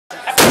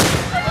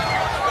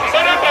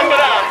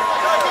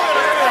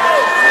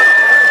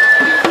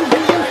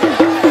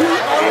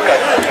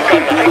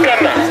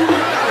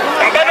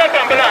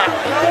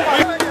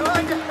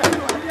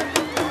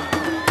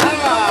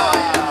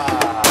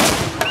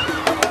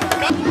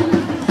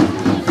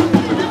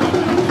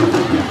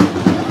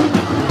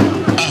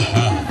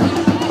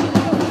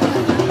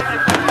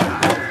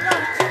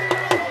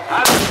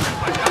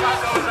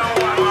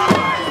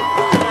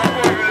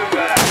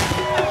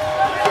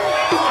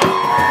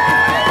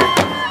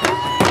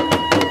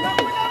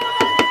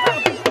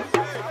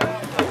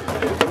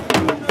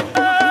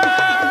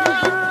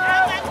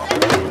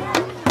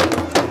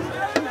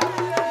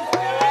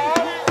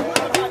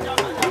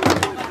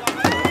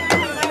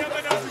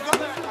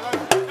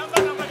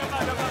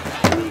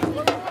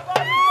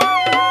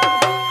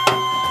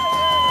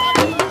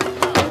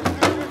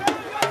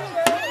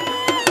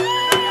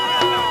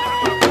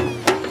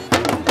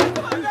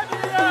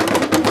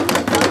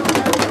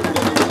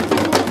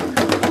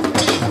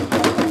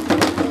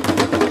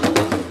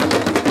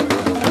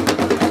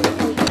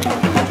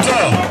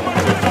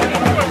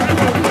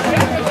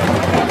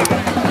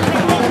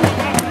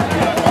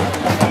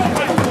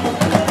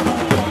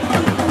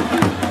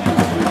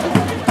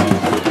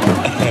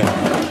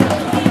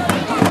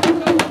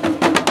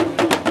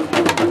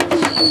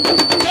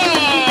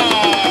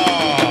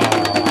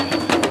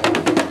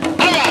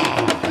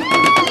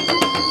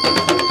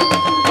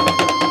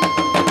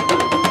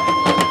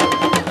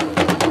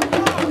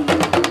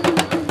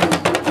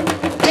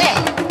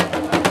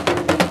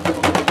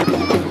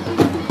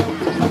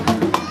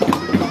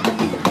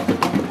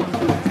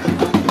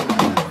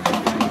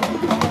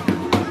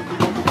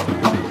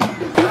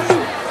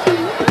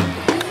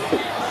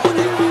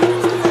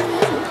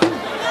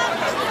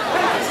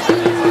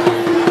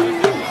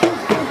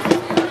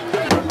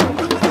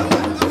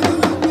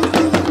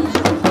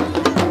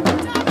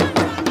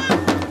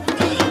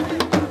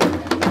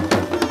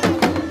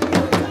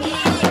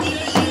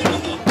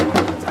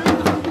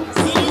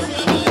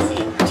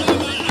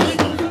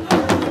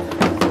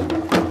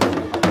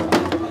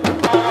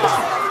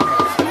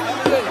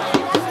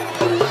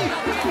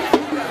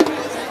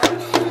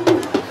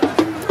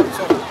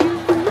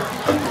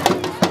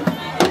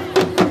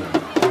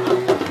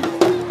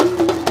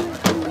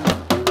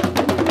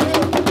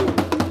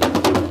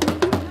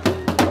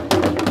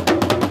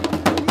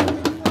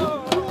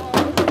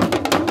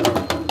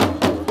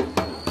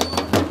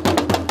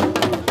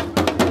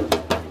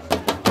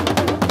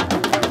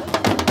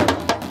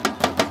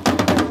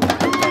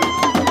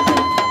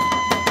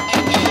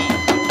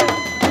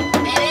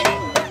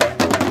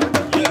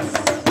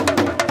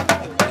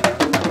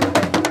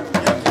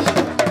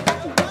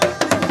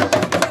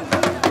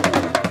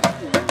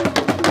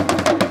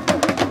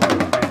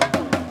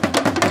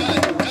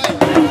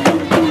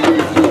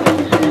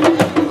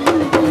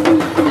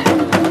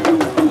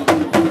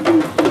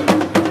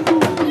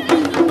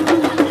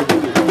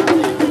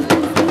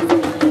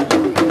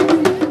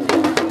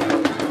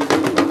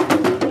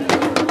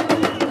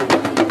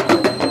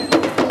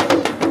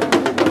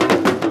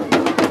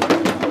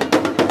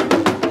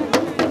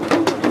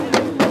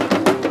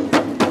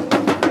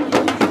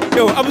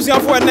Yo,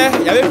 abusuafo ene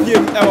ya be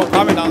piem e wo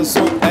kwame na nso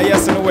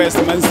Sene West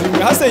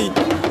mansim ha sei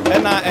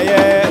na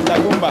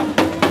DAMBA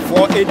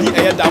for edi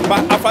DAMBA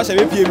afa sha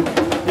be piem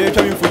ye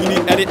twa mi mfonyini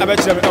e de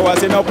abekire me e wa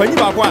sei na opanyi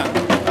ba ko a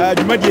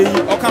dwumadie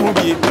yi oka ho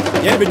bie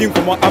ye be di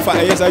nkomo afa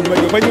sa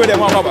dwumadie opanyi we de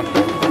mo baba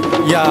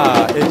ya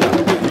eja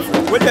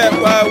we de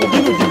we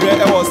di dibre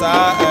e wo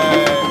sa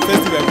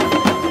festival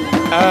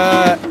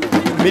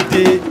me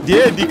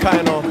de di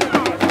kan no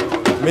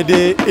me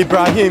de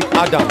Ibrahim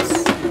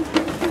Adams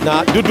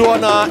na dodo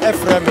na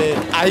efreme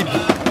aibi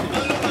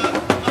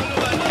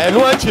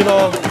eno achi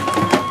no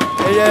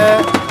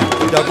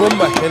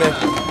dagomba hene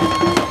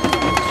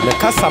le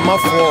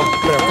kasamafo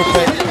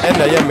prekope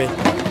ena yeme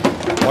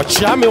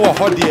ochia me wo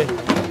hode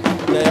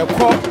na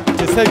yekọ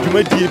te se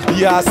dwumadie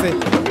bia ase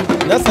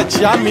na sa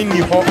chia me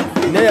ni ho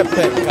na ye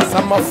pe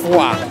kasamafo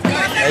a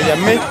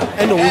yeme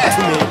ena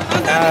wotumi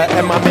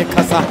ema me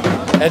kasa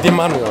edi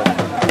mano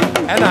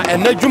ena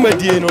ena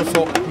dwumadie no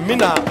so me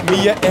na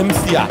meye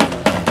MC a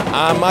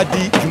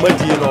amadi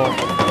dwumadie no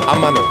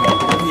amano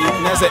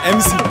na se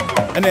MC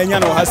ana enya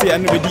no ha se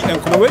ene bedi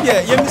enkomo we de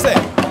yemi se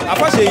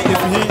afahye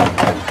efihi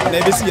na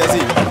ebesi ya se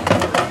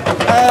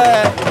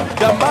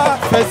DAMBA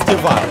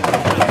festival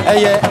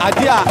eye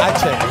ade a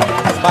ache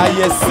ba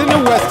ye Sene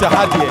West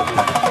ha de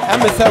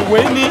eme se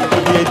we ni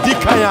ye di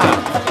kan a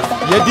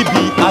ye di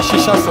bi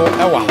ahihya so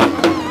ewa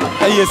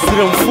ha eye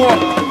siremfo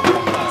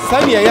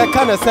sani ye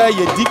kana se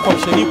ye di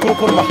komsheni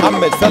kurkur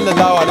Muhammad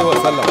sallallahu alaihi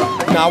wasallam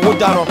na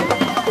woda no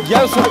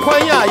yenso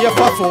kwan a ye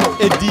fa so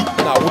edi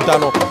na woda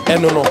no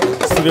eno no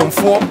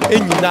siremfo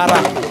enyinara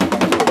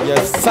ye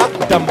sa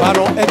DAMBA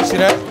no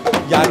ekire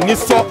ya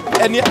niso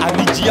eni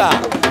anijia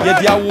ye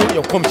dia wo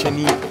ye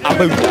komsheni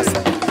abawiase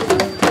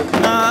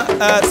na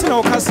sina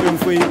o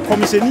kasiremfo yi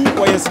komsheni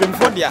o ye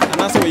siremfo dia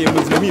na se o ye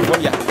muslimi fo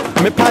dia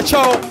me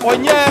pacho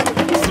onye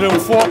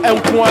siremfo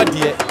enko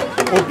ade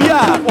obi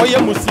a o ye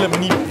muslim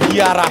ni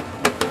biara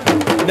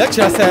na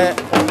kire se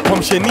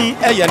komsheni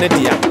eye ne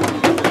dia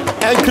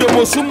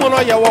enkremosumo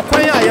no ye wo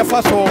kwan a ye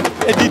fa so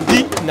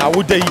edidi na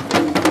wodai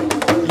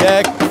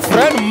ye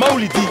friend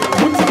maulidi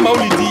muti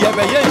maulidi ye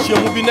be ye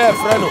nhyiamu bi na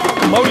friend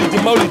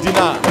maulidi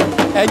na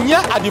enya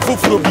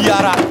adefofuro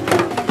biara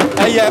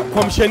eye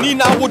komsheni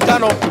na woda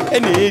no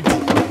ene edi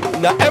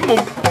na emom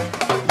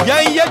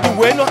yan ye di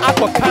we no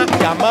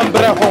akoka ya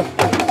mambre ho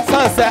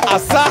sanse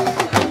asa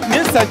ni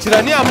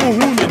nsankyerane a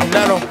muhu ni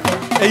na no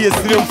eye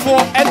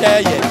siremfo ene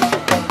eye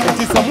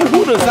enti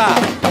samuhu no za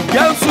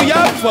yanso ya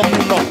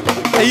famu no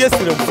eye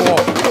siremfo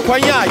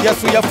kwanya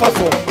yeso ya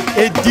faso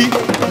edi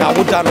na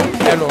woda no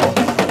eno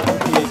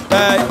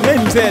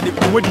ne say de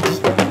wodidi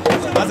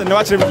asa ne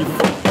wa kire bi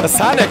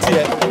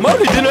sanete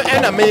maulidi no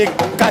ena me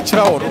ka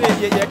kire wo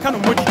ye ka no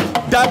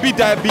modidi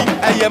dabi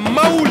eye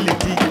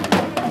maulidi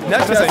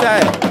na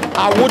say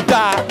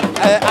awoda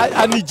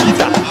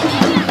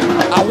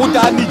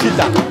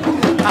anijida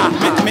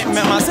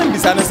me masem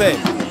bisa no say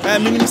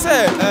minim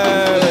say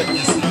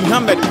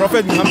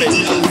Prophet Muhammad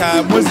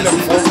ka Muslim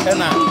fo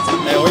ena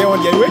oye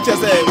won ye we che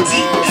say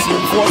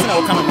fo na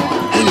o kana no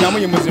na mo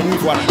ye Muslim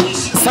fo ana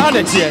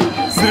sanete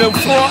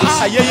siremfo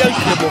a ye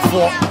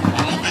nkrebofo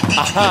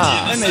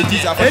aha ene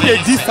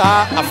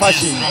disa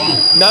afashi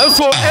na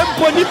so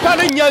empo nipa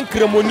ne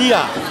nyankremoni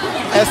a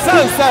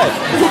esanse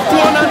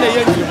tutuona na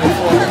ye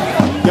nkrebofo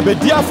ye be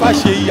dia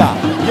afashi ya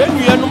ye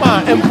nuanom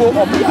a empo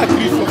omo ya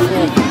kristofo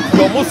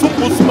yo mo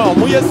sumpusuma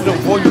omo ye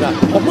siremfo nyina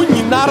omo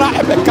nyinara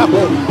ebeka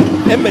ho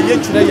eme ye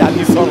kire ya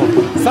ni so no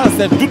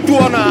sanse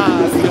tutuona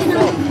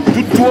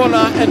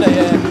ene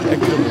ye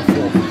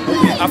nkrebofo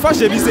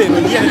afashi bi say no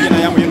ye na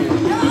ya mo ye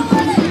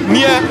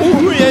nie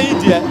uhu ye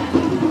ide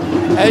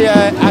eye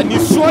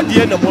aniso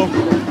de na mo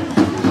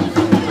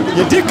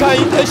ye dikai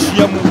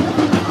ehyiamu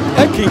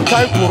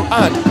ekinkan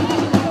Quran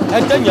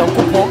eda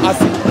Nyankopon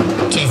ase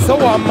se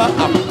wa ma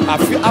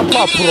afi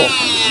apapro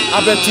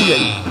abetu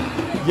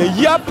ye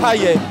yiapa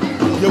ye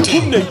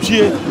kum na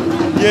twie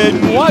ye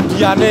nuwa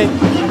biane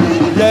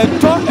ye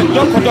to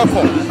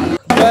edokodoko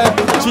ye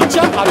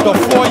chicha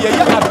adofo ye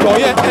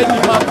adoye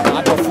enima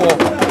adofo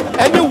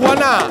eni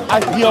wona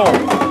ahia o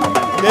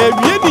na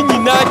ewie ni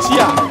nyina chi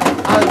a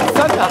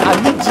ansana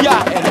anijia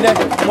ene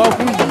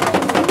wahu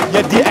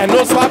ye di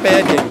eno so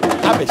abede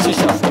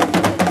abehihya so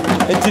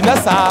entina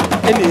sa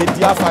ene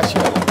edi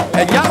afahye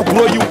enya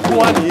agro yi ku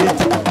a na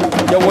edi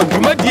ye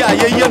wodwumadi a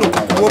ye no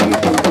kuwo mu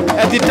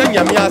edi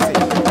tanyame ase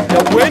ye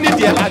weni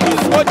de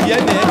adifo de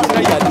na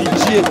ekira ya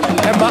dijie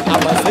ema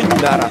amasa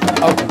nyinara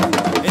awu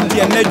endi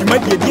ene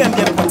dwumadi edi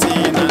ande pote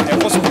na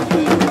ekoso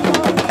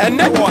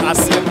ene wo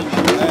ase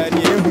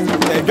ne ehu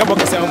dwabo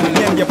kase amu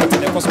ne ande pote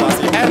na ekoso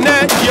ase ene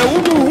ye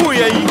wudu hu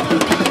ye yi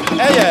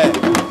eye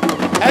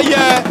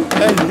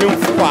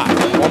ehimfo a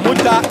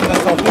omuda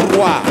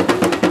tasahuru a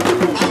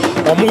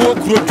omuwo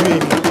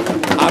krodwin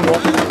ano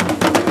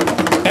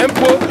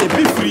empo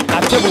ebifri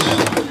atemu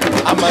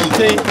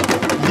amante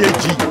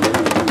yeji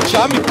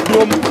chami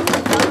krom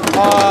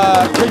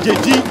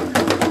kejeji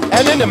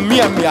ene na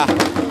miamia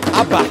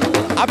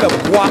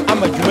abeboa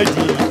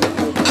amadwumadi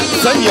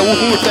sanye wo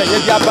hu se ye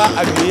di aba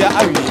awiya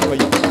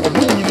koyi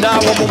obu nyinaa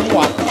wɔn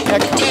mmoa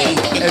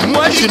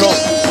ɛnu akyi no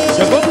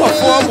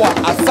yɛbɛbɔfoɔ wɔ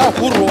asa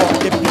horoɔ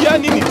ebia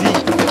ne ne din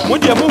mo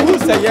deɛ mohu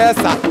sɛ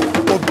yɛɛsa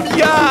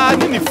obiara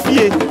ne ne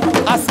fie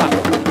asa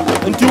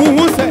nti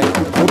wohu sɛ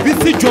obi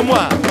si dwom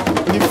a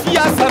ne fie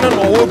asa no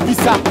na ɔwɔ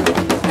bisa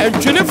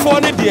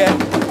ntwenefoɔ no deɛ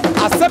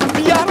asa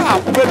biara a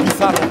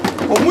wobɛbisa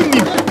no ɔmo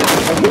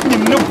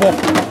nim ne bɔ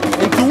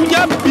nti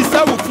wonya bisa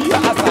wo fie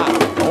asa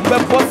a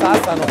ɔmbɛbɔ saa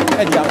asa no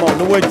ɛde ama wo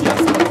na woadi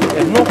asa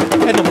ɛno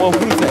ɛne mo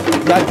ahuru sɛ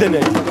yɛagye no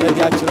adi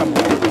ɛde akyerɛ mo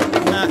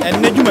na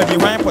ɛnɛ dwumadi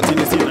hwan pɔte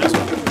ne si nan so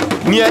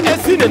nea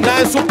ɛsi ne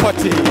nan so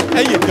pɔtee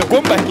ɛyɛ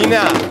dagomba hene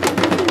a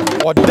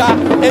ɔda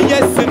ɛyɛ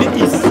Sene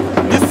East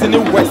ne Sene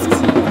West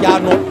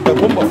yɛano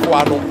dagombafoɔ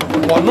ano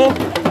ɔno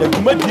na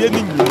dwumadie no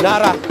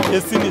nyinara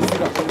ɛsi ne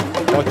sira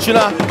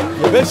ɔkyena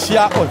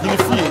yɛbɛhyia ɔhene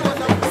fie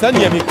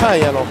sɛnea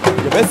mekaeɛ no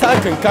yɛbɛsan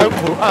kenkan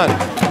Quran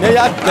na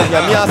yɛada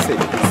Nyame ase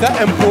sɛ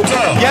mpo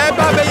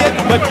yɛba bɛyɛ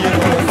dwumadie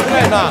no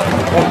srɛ no a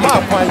ɔmaa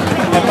kwan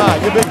ɛma a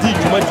yɛbɛdi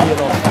dwumadie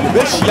no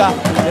yɛbɛhyia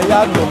na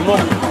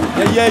yɛanomnom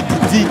na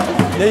yɛadidi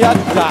na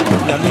yɛada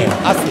Nyame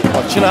ase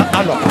ɔkyena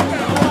anɔpa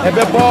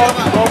ɛbɛbɔ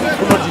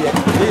nɔmfono deɛ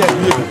na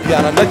yɛawie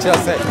bibiara na kyerɛ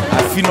sɛ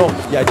afi no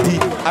yɛadi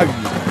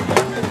awie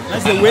na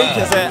sɛ wei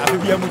kyɛ sɛ afe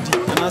bia mu di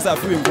anaasɛ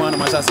afe wei nko a na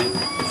mahyɛ ase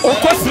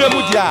ɔkɔsrɛ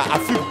mu deɛ a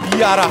afe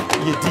biara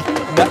yɛdi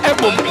na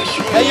ɛbom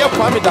ɛyɛ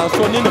Kwame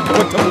Danso ne ne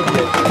mpɔta mu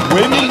deɛ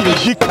wei ne ne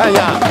yɛdi kan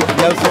a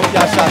yɛnso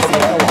yɛahyɛ ase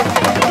ɛwɔ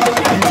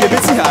nti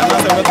ɛbɛsi ha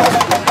anaasɛ wobɛtɔ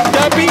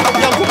dabi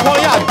Nyankopɔn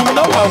yɛ adom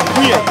na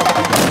wanhu yɛ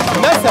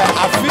na sɛ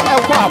afe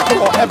ɛkɔ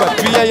akorɔ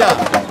ɛbɛto yɛn a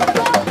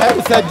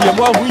ɛne sɛ deɛ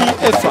mo aho yi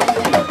ɛsɔ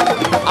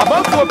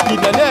abanfoɔ pii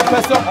na na ɛpɛ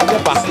sɛ ɔmo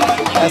ba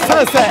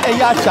ɛsiane sɛ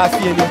ɛyɛ ahyɛ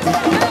aseɛ no nti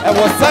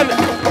ɛwɔ sɛ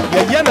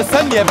yɛyɛ no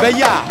sɛnea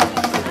ɛbɛyɛ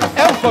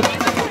a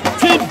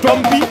ɛnkɔtwe dɔm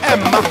bi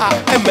ɛmma ha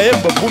ɛmma yɛ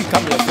mbabu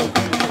nkameɛ so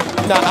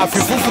na afe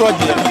foforɔ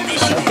deɛ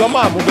dɔm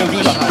a mobɛhu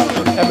na ha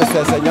ɛmɛ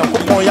sɛ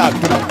Nyankopɔn yɛ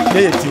adom na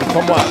yɛti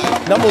nkɔm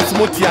a na mo nso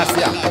mote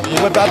ase a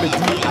mobɛba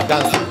abɛdi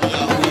adanse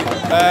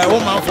wo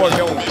manfoɔ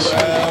hwɛ wo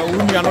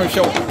wo nua no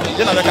hwɛ wo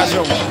yɛ na bɛka kyerɛ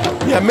wo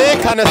deɛ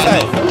meka ne sɛ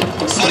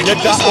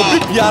yɛda obi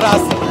biara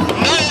ase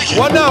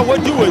wɔn a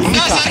wɔgye wɔn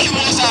sika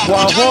wɔn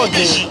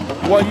ahoɔden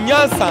wɔn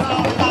nyansa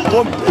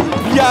wɔn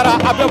biara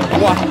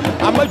abɛboa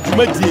ama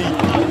dwumadie yi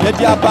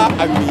yɛde aba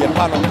awieɛ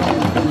pa no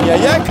nea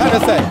yɛka ne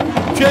sɛ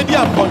twɛdi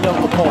ampɔ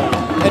Nyankopɔn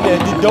ɛna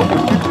ɛde da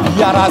obi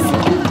biara ase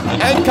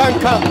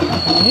ɛnkanka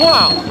mo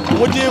a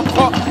wɔde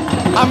kɔ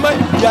ama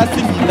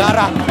wiase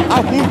nyinara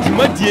aho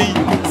dwumadie yi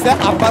sɛ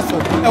aba so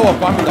ɛwɔ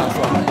Kwame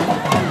Danso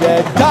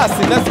yɛda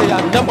ase na sɛ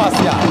yɛanam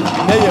ase a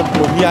na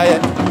yɛbɔniayɛ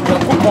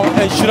Nyankopɔn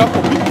ɛnhyira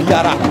obi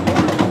biara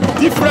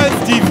Difference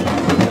TV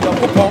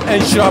Nyankopɔn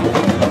ɛnhyira mo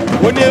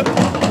wɔne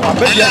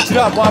abɛdi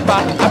akyerɛ a mo aba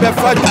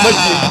abɛfa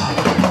dwumadie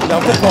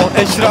Nyankopɔn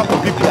ɛnhyira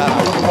obi biara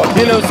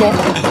ɔhene nso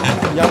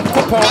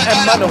Nyankopɔn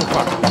ɛmma no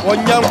nkwa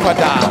wɔnya nkwa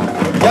daa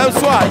yɛn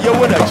nso a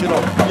yɛwɔ n'akyi no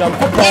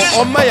Nyankopɔn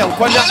ɔmma yɛn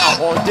nkwa nya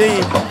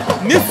ahoɔden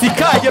ne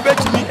sika a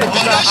yɛbɛtumi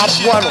agyina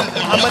aboa no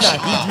ama no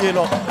ahedie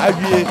no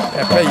awie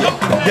ɛpɛyɛ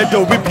yɛda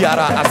obi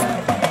biara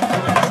ase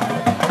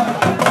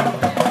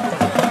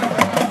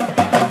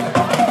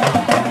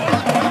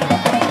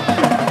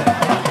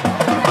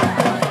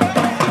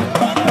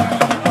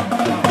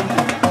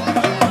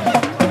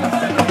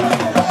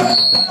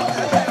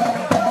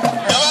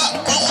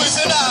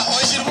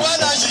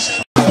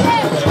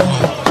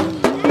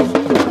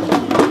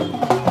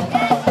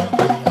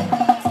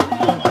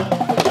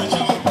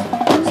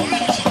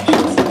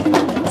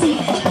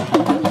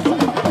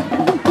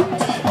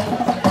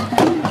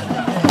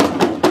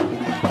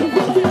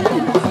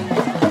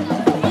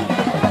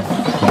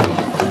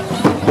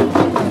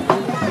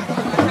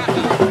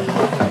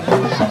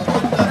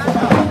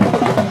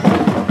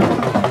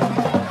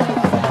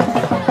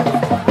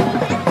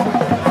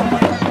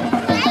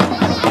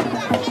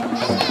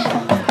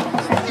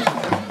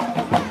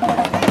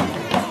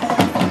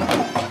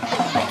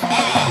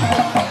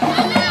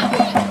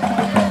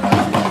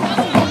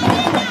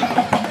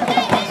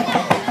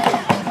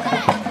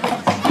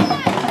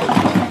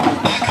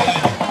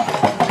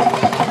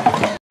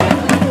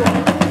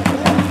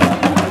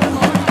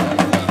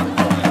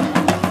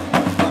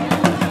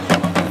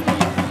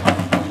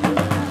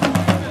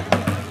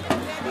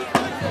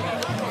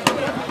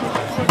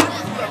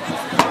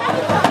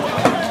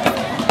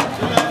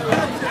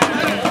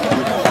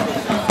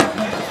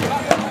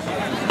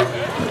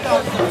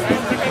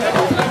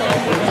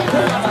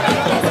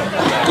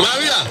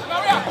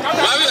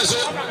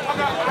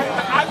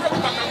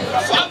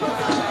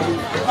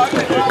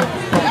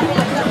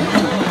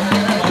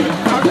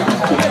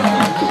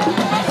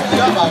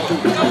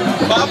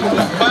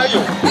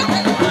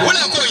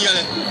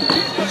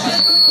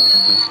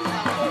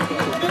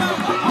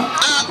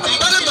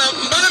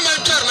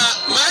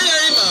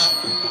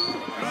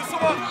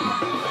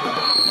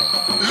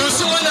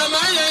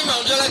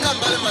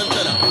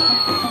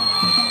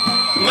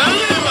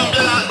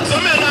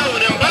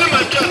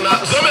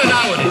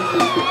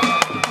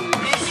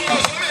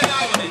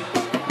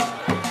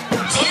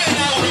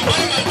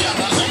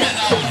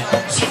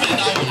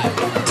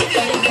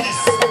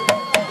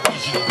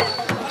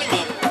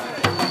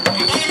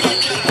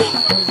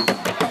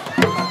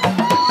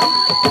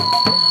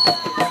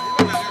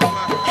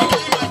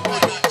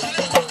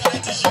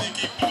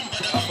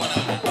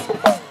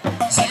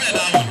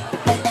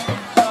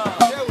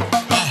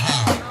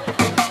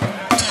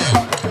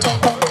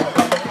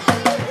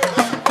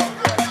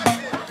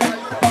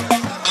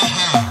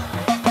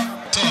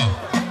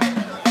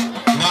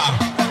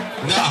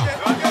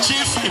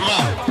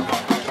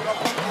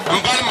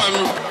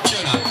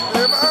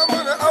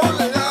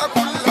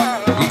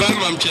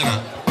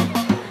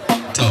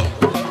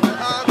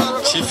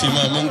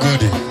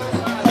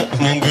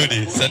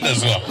Sanda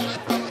zuwa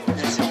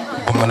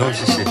kuma na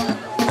wuce shi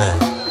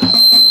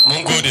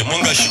mun gode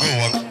mun ga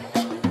shigowar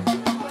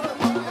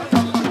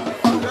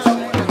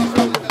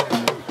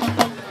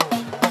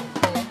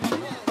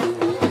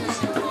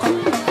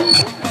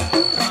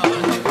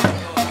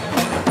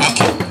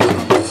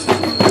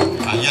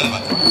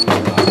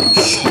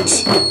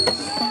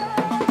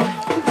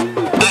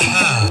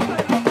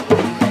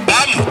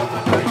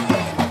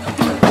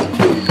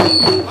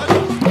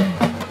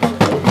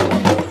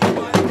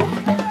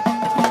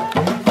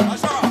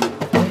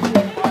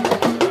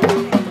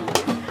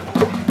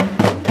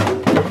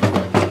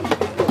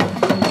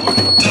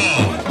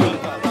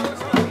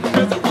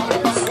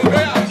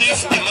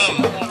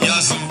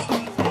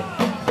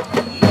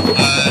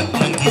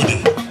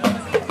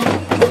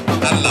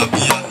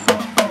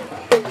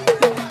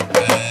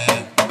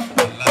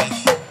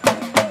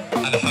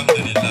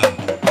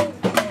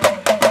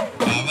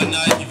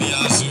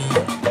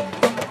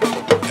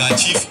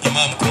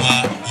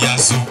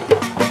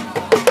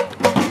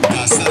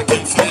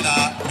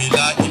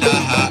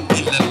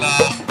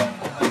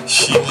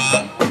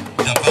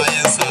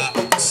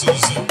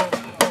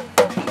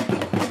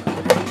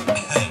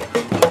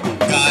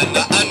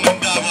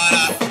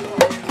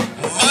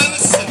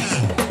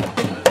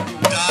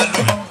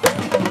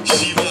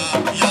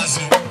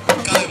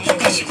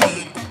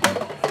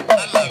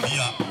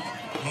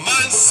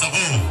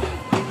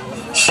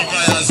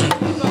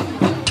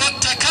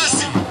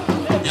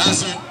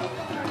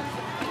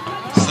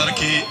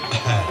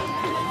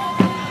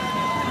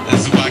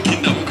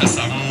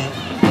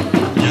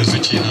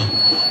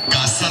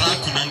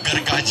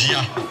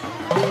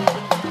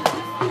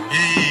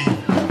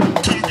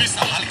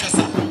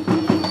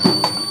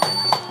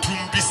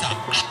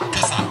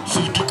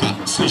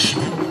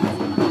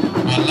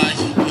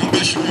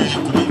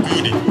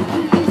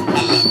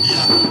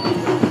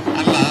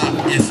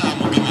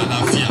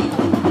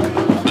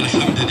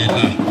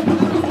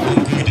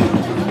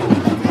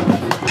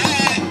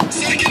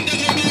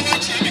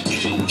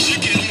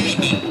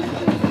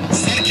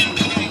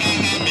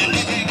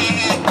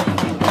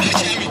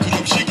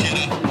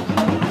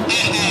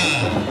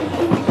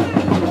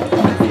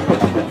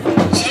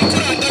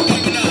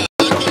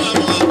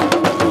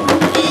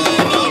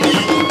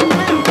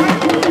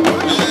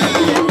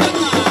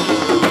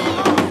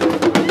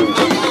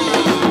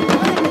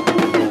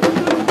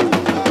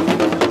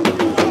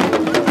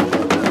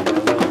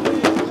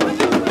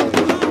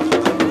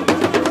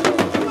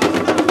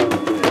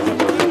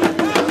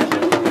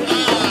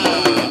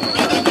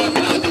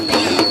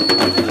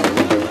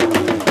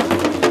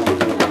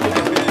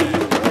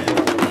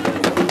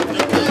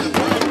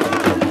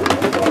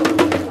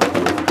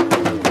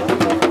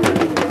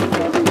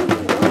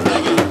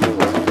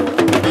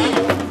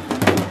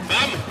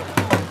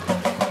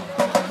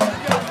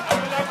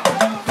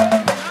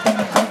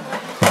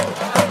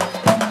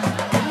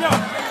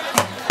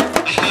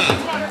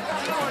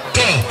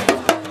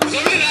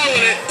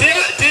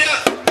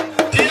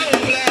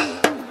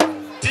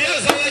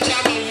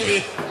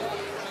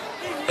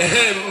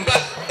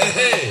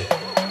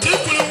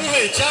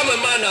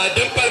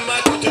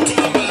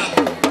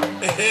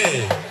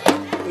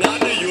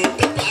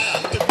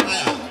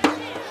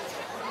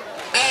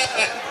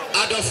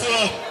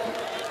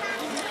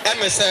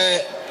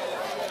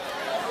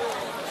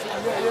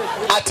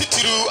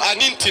atituru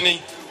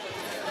anintini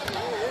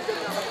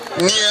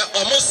nie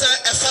omosa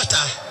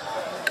efata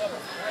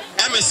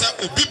emesa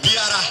obi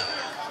biara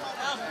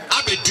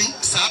abedu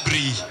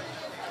sabri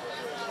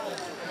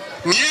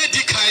nie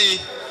dikai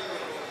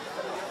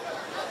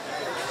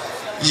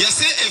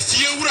yese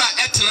efie wura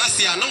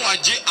etenase a na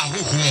waje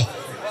ahoho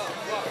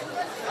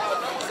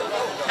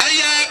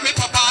aya me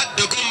papa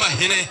de goma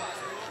hene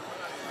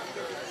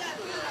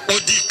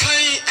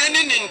odikai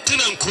ene ne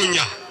ntena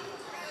nkonya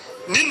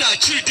ni na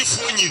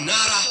chiridifo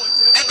nyinara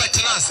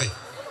ebetenase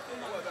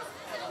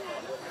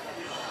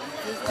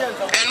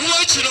enu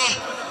achiro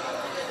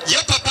ye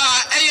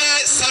papa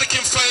eye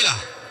sarkin faila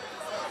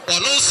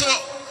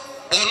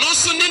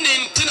ononso ni ne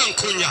ntena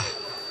nkonya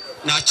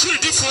na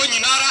chiridifo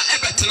nyinara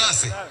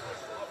ebetenase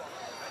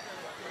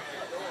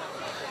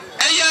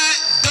eye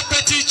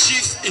deputy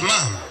chief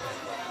imam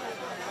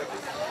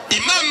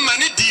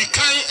mani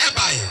dikan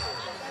ebaye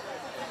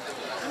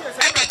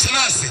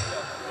ebetenase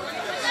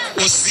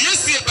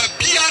osiesie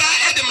babiara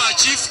edema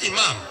chief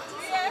imam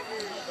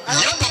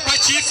ya papa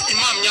chief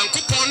imam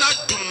yankopon na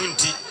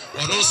dumunti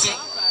ononso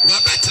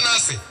wa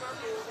betenase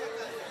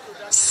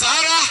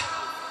sara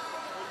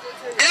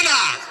ena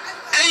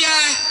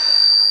eye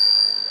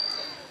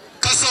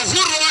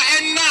kasahuro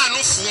enna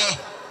anofo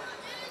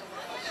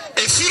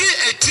efiri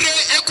etire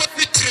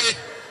ekopitire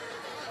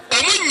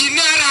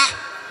omunyinara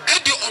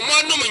edi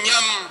omanum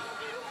nyam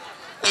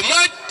omo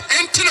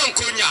entina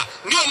nkonya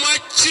ni omo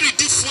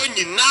chiridifo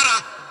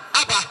nyinara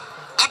aba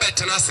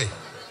abetenase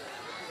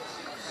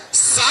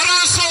sara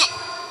so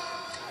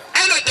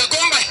ena de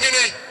gomba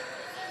hene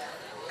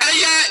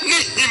eye ni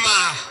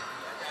hima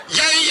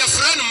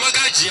friend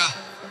Magajia,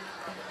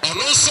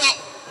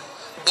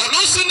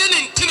 Onoso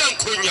Nin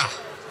Tinankunya,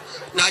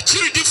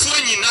 Nachiri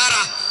Diffoni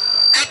Nara,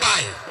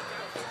 Ebai.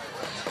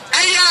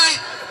 Aya,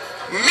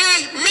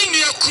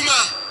 Minia Kuma,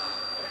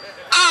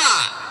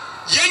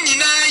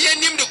 Yanina,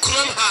 Yanim the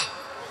Kromha,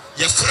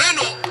 your friend,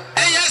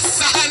 Aya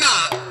Sahana,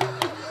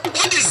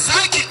 what is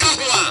Zaki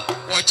Kahua,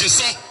 what you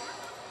saw?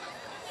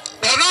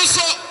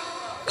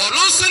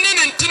 Onoso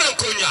Nin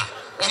Tinankunya,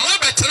 or more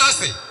better,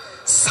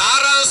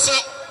 Sara so,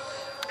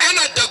 and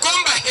at the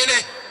Gomba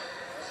Hene,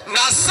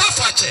 na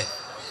Safache,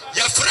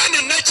 your friend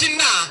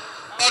Nachina,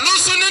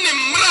 Onoso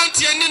Nin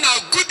Mrantianina,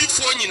 good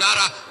before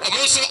Ninara, or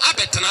also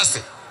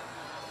Abetanase.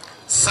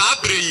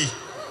 Sabri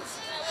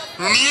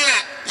near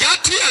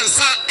Yatu and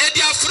Sa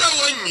Edia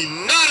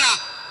Frawan Nara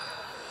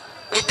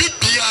Obi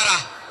Biara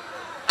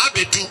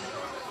Abedu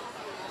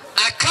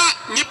Aka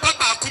Nipa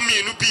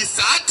Kumi no be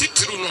Saati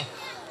Truno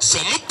so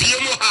mu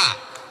piemo ha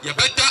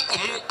yebeda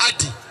omu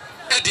adi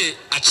ede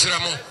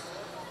achiramo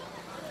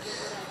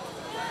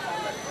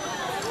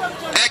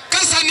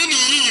Ekasa ni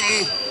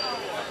yimu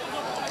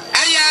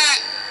aya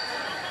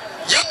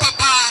ya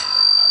papa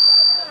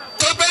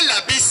Tobe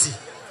Labisi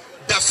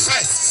the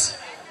first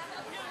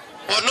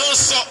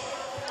Onoso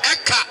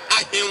eka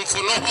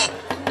ahemfo no ho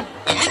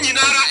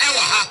omunyinara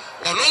ewa ha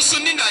onoso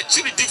ni na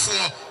chiridifo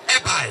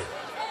ebai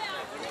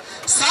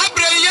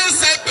sabre yen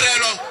sabre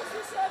no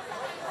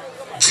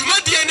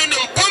jumadie no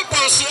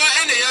npompon so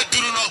ene ya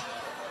duru no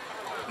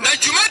na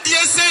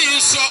jumadie se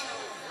yinso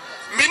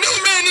mene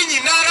umeni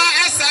nyinara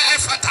esa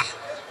efata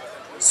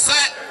se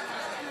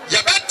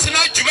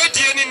yabetena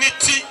jumadie ni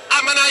niti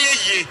amana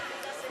yeye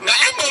na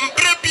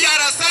emombre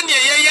biara sane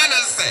yeye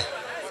na se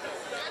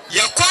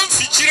ya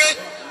konfichire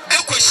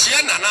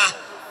ekohia nana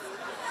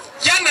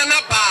ya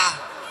nana ba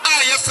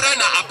ya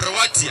frana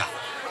abrewatia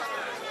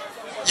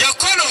ya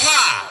kono ho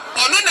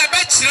a ono na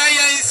bechira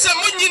ya nse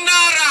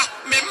munyinara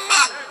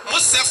memma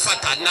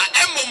musefata na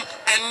emom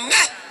enne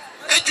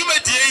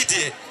adwumadie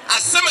idie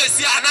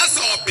asemasi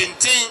anasa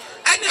obenten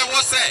ene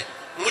wo se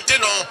mude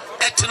no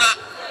etena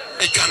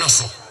adwano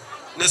so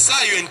ne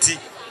sayo enti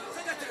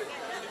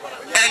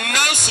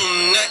enanso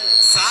ne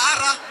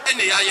sara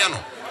ene ya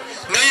no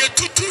na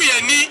yetutu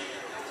yani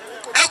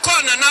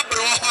eko na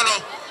nabro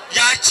hono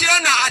ya kire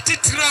na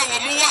atitira wo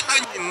mu wa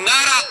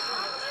nyinara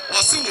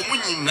wose wo mu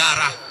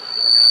nyinara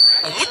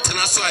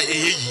omutena so a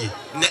eyeyi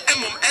na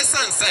emom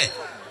esanse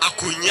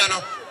akonya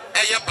no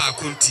eye ba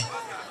konti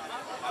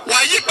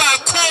wayi ba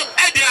ko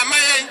ede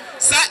amayen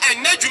sa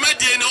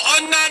enadwumadie no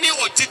onnani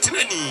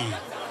otitena ni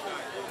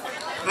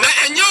na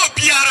enye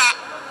obiara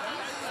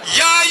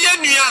ya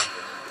yenua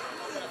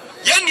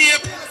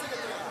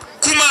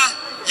kuma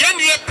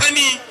yenua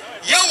pani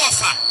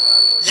yawafa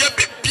ye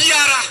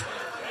bibiara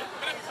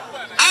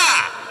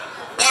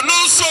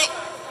ononso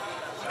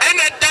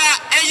ene da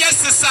eye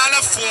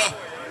sisalafo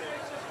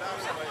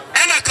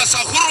ena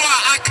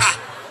kasahurwa aka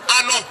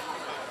ano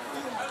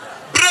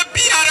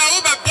brebiara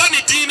wo be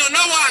boni dino na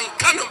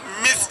wanka no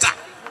Mr.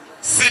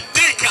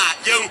 Sidika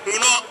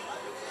yehuno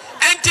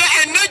ente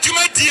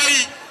enadwuma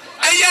die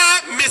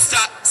aya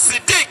Mr.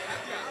 Sidik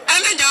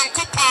ene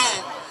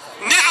nyankopon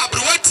ne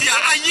abrowatia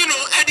ayino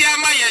ede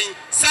amayen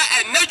sa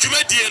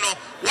enadwuma die no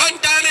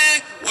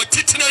wandane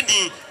wotitena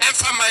ni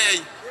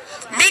enfamayen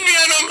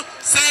minuanom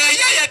sa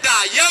yayeda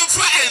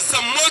yemfa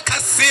ensammo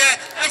kase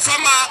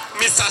enfama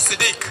Mr.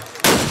 Sidik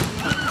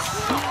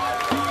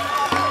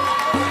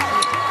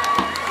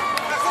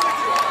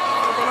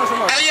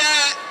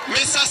aya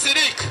Mr.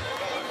 Sidik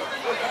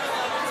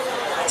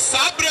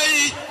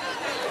sabrei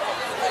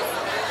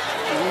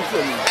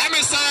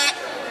emesa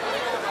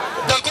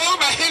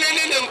dagomba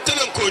hinene ne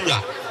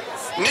mtenankonya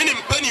nini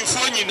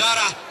mpanifo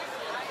nyinara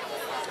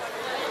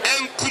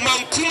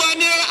enkumankuma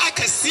ne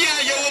akasia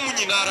yewo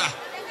munyinara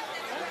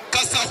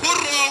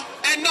kasahoro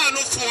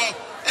enanofo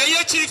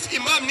eye chief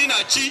imam ni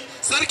nachi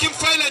sarkin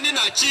faila ni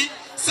nachi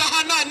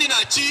sahana ni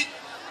nachi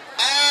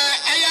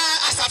eya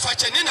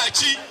asafache ni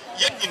nachi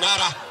ye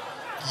nyinara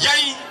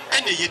yan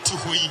ene yeti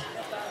hoyi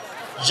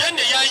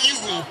yene ya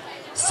yihu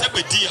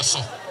sebedi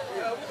yeso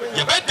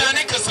yebeda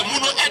ne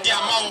kasamuno ede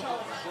amawo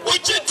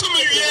oje tumi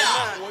wie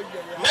a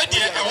na de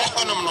ewo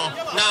honom no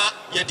na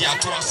ye de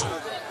atoaso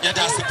ye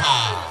da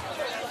sipa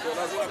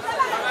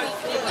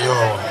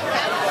yo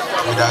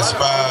that's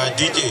pa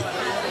DJ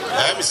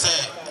I'm say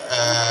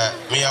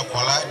me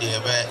akola de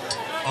be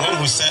mo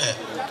hu say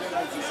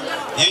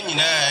ye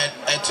nyina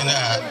etina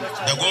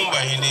da gomba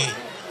hini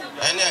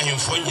ene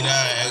ahemfo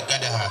nyina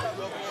gada ha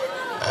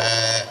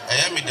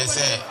eya me de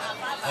say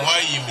mo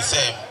yi mi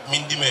say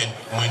mindimen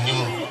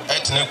monim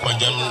etina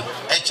kwanjam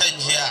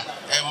echaje a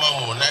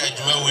ema na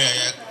adwuma we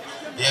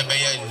ye be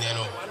ye nne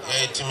no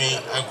etimi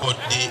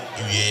akodi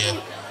wiye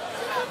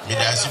me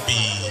da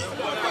sipi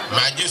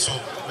majeso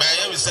ba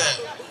ye say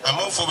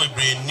among for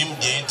brain nim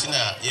the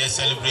intina ye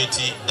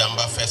celebrate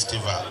DAMBA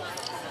festival.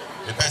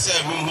 The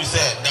person who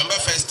said DAMBA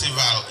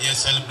festival ye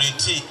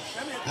celebrate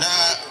na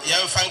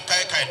yan fan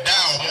kai da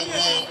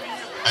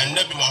and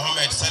Nabi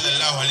Muhammad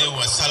sallallahu alaihi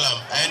wasallam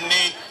and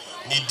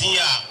ni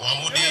dia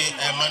wamude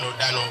emano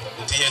dano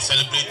nti ye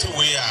celebrate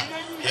we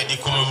yɛde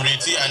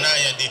commemorate ana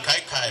yɛde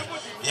kaikai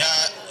ya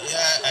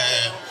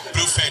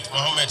prophet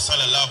Muhammad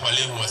sallallahu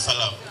alaihi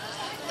wasallam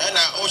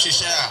ɛna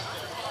ohyehyɛ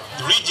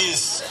a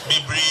regions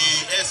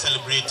bebree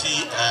celebrate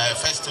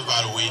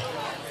festival we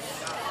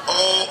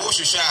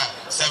ohyehyɛ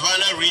a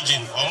Savannah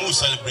region ɔmo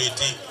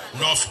celebrate,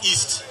 North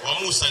East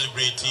ɔmo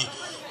celebrate,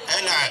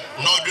 ɛna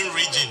Northern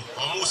region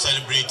ɔmo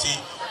celebrate,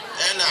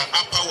 ɛna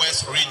Upper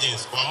West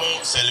regions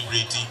ɔmo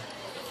celebrate.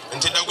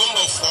 Nti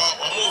Dagomba for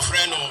ɔmo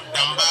frɛ no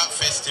DAMBA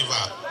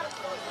festival,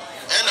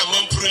 ɛna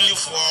Mampuruli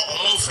for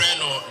ɔmo frɛ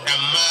no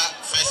DAMBA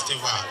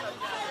festival,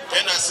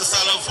 ɛna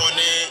Sisala for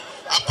ne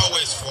Upper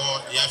West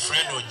for ya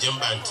frɛ no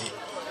Jembanti.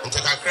 Nti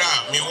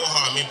kakra mi wo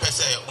ha mi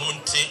pese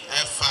monte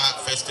efa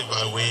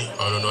festival we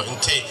ono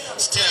nti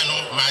still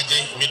no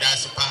maje mi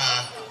dasi pa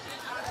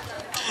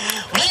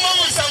Mumu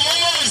wisam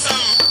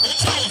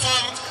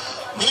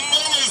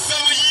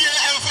ye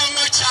efa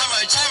no chama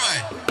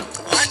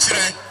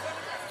wachre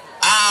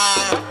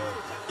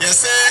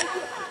yese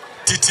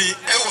titi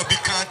ewo bi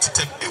kan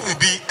titi ewo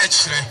bi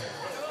echre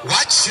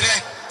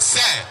wachre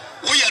se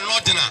wo ye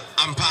nodina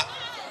ampa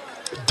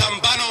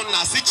damba no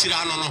na se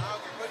chira no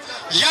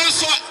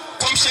yanso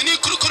komsheni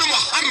kurukuru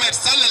Muhammad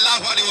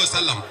sallallahu alaihi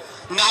wasallam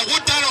na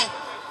wodano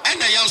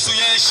ena yanso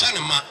ye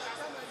hyanema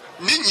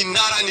ni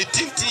nyinara ni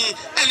tintin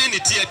ene ni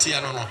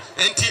tietia no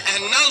enti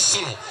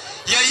enanso no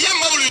ye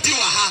maulidi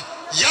wa ha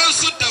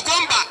yanso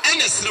Dagomba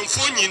ene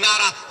sremfo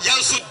nyinara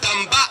yanso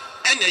damba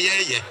ene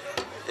ye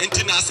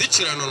enti na se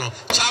kire no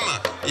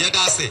chama ye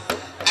da se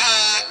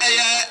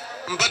eye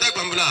mbada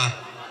gbambula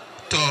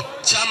to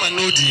chama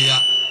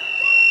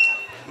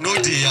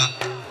nodiya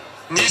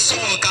ni so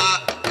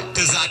ka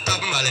tezata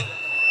male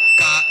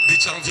ka di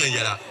champion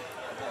yera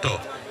to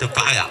the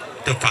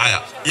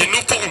fire you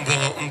know for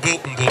mbo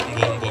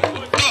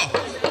to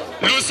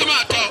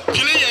lusuma to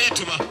kile ye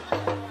ituma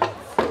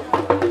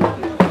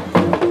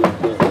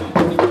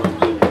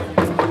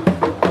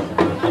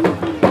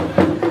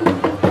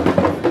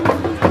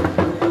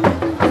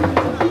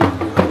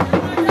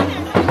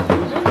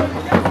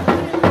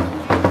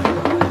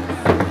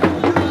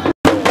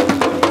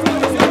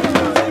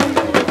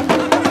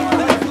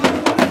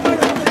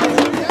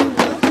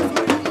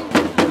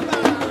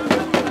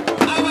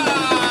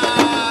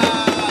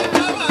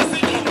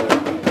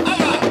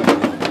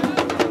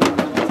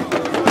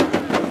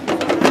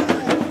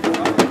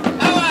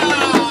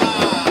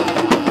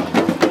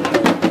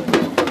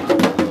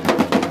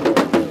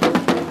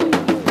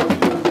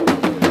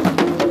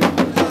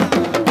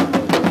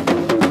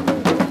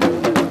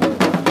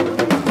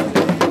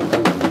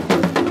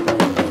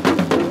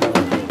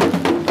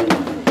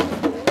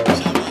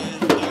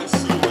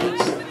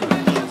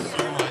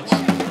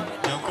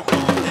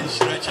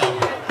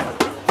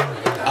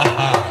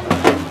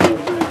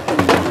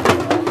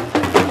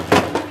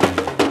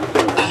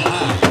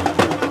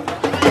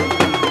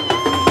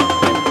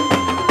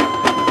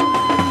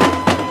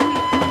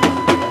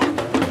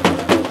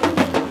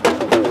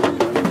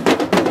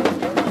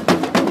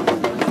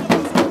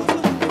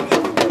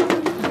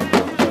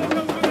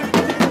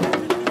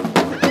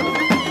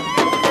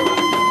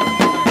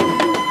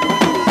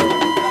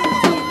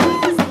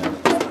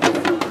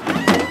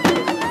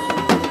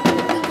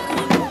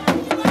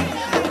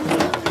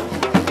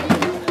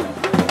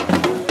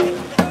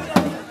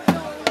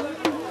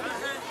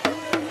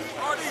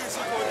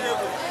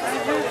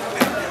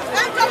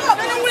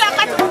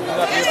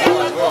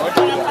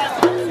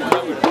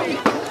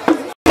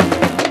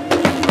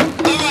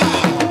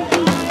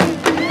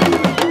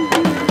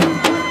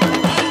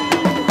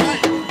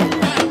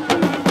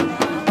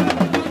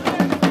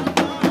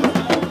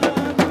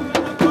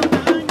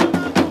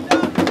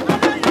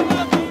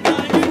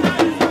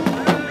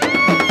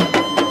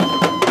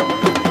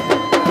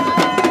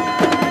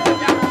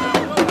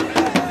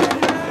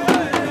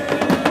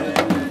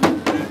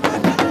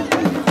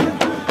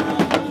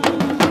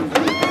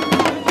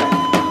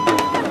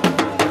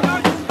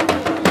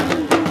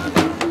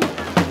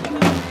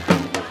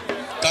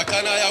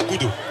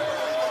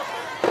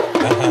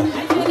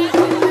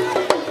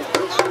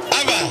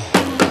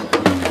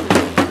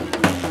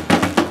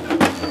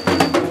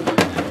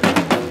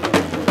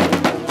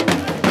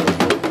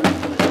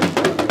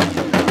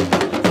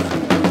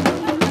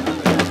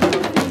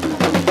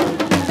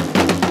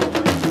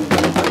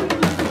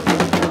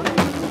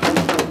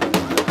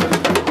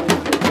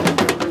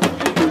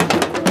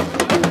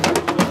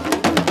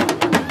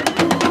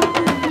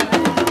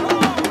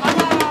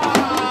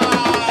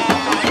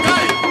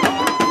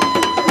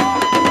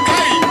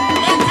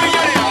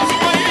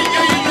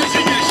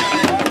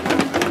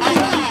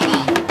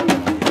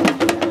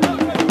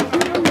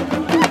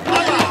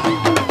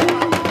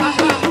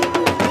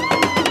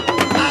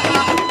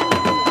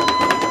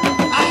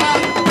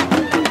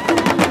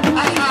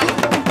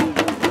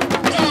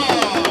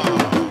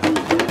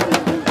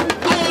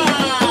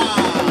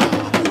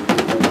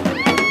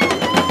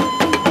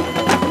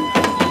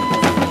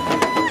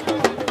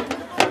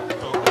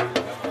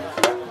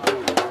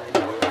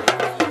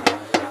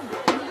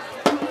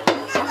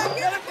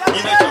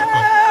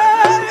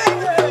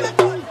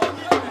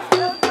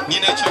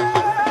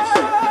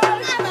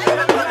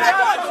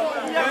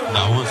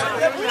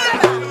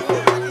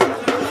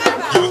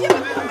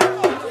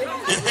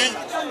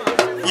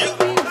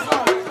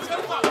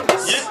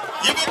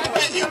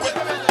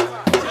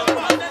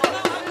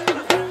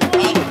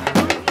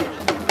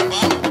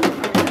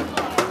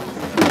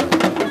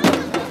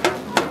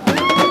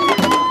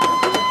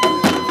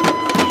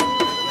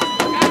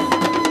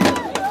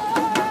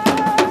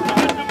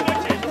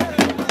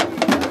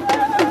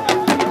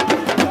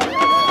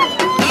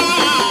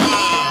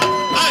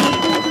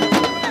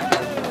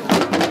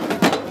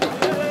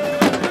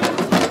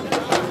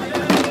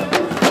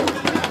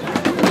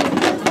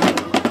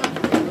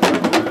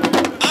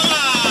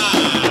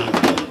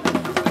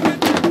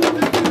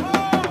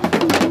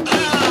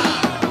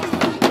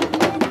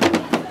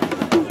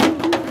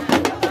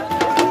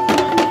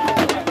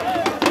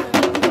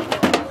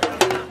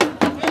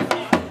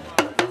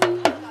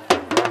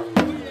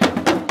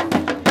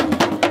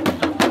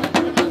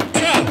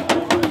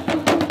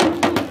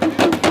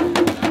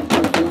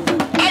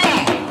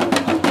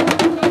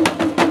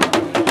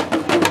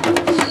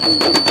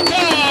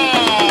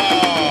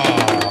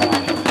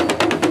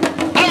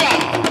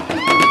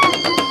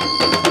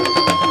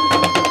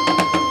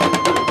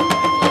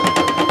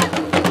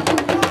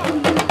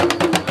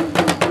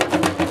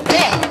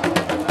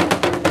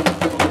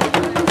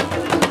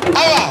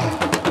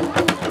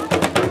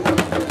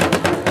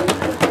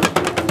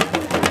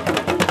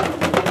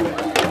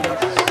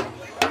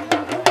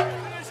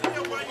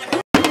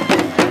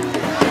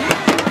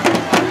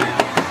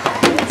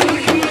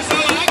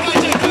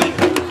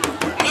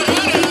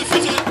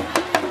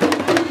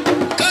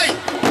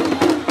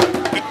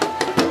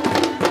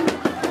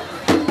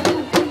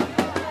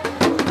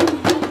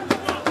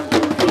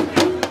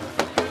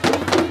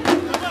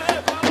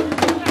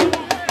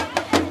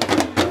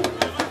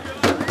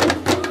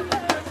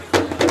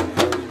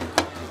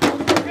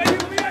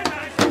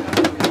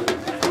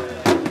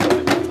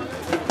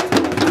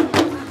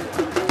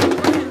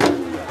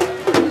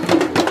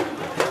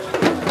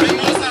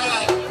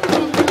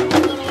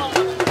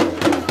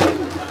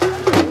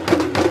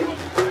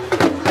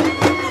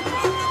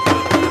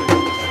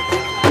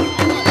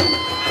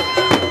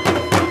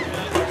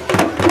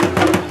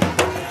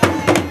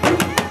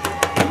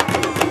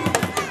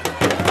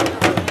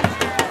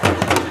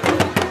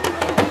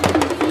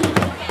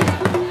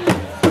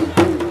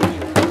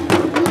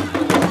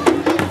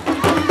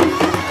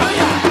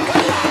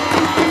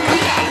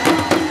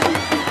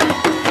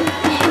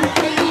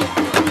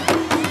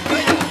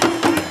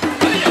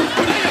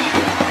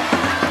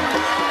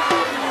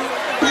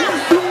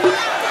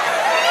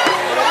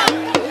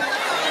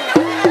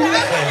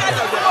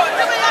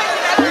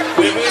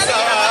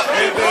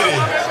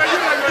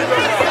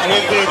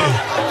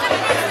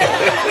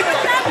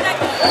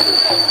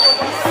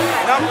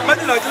Na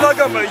madina jilo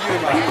ga mari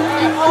yima.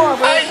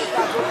 Ai.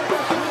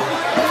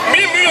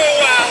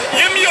 Mimiowa,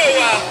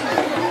 yemiowa.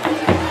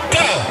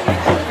 Ta.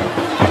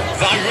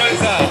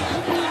 Zagweza.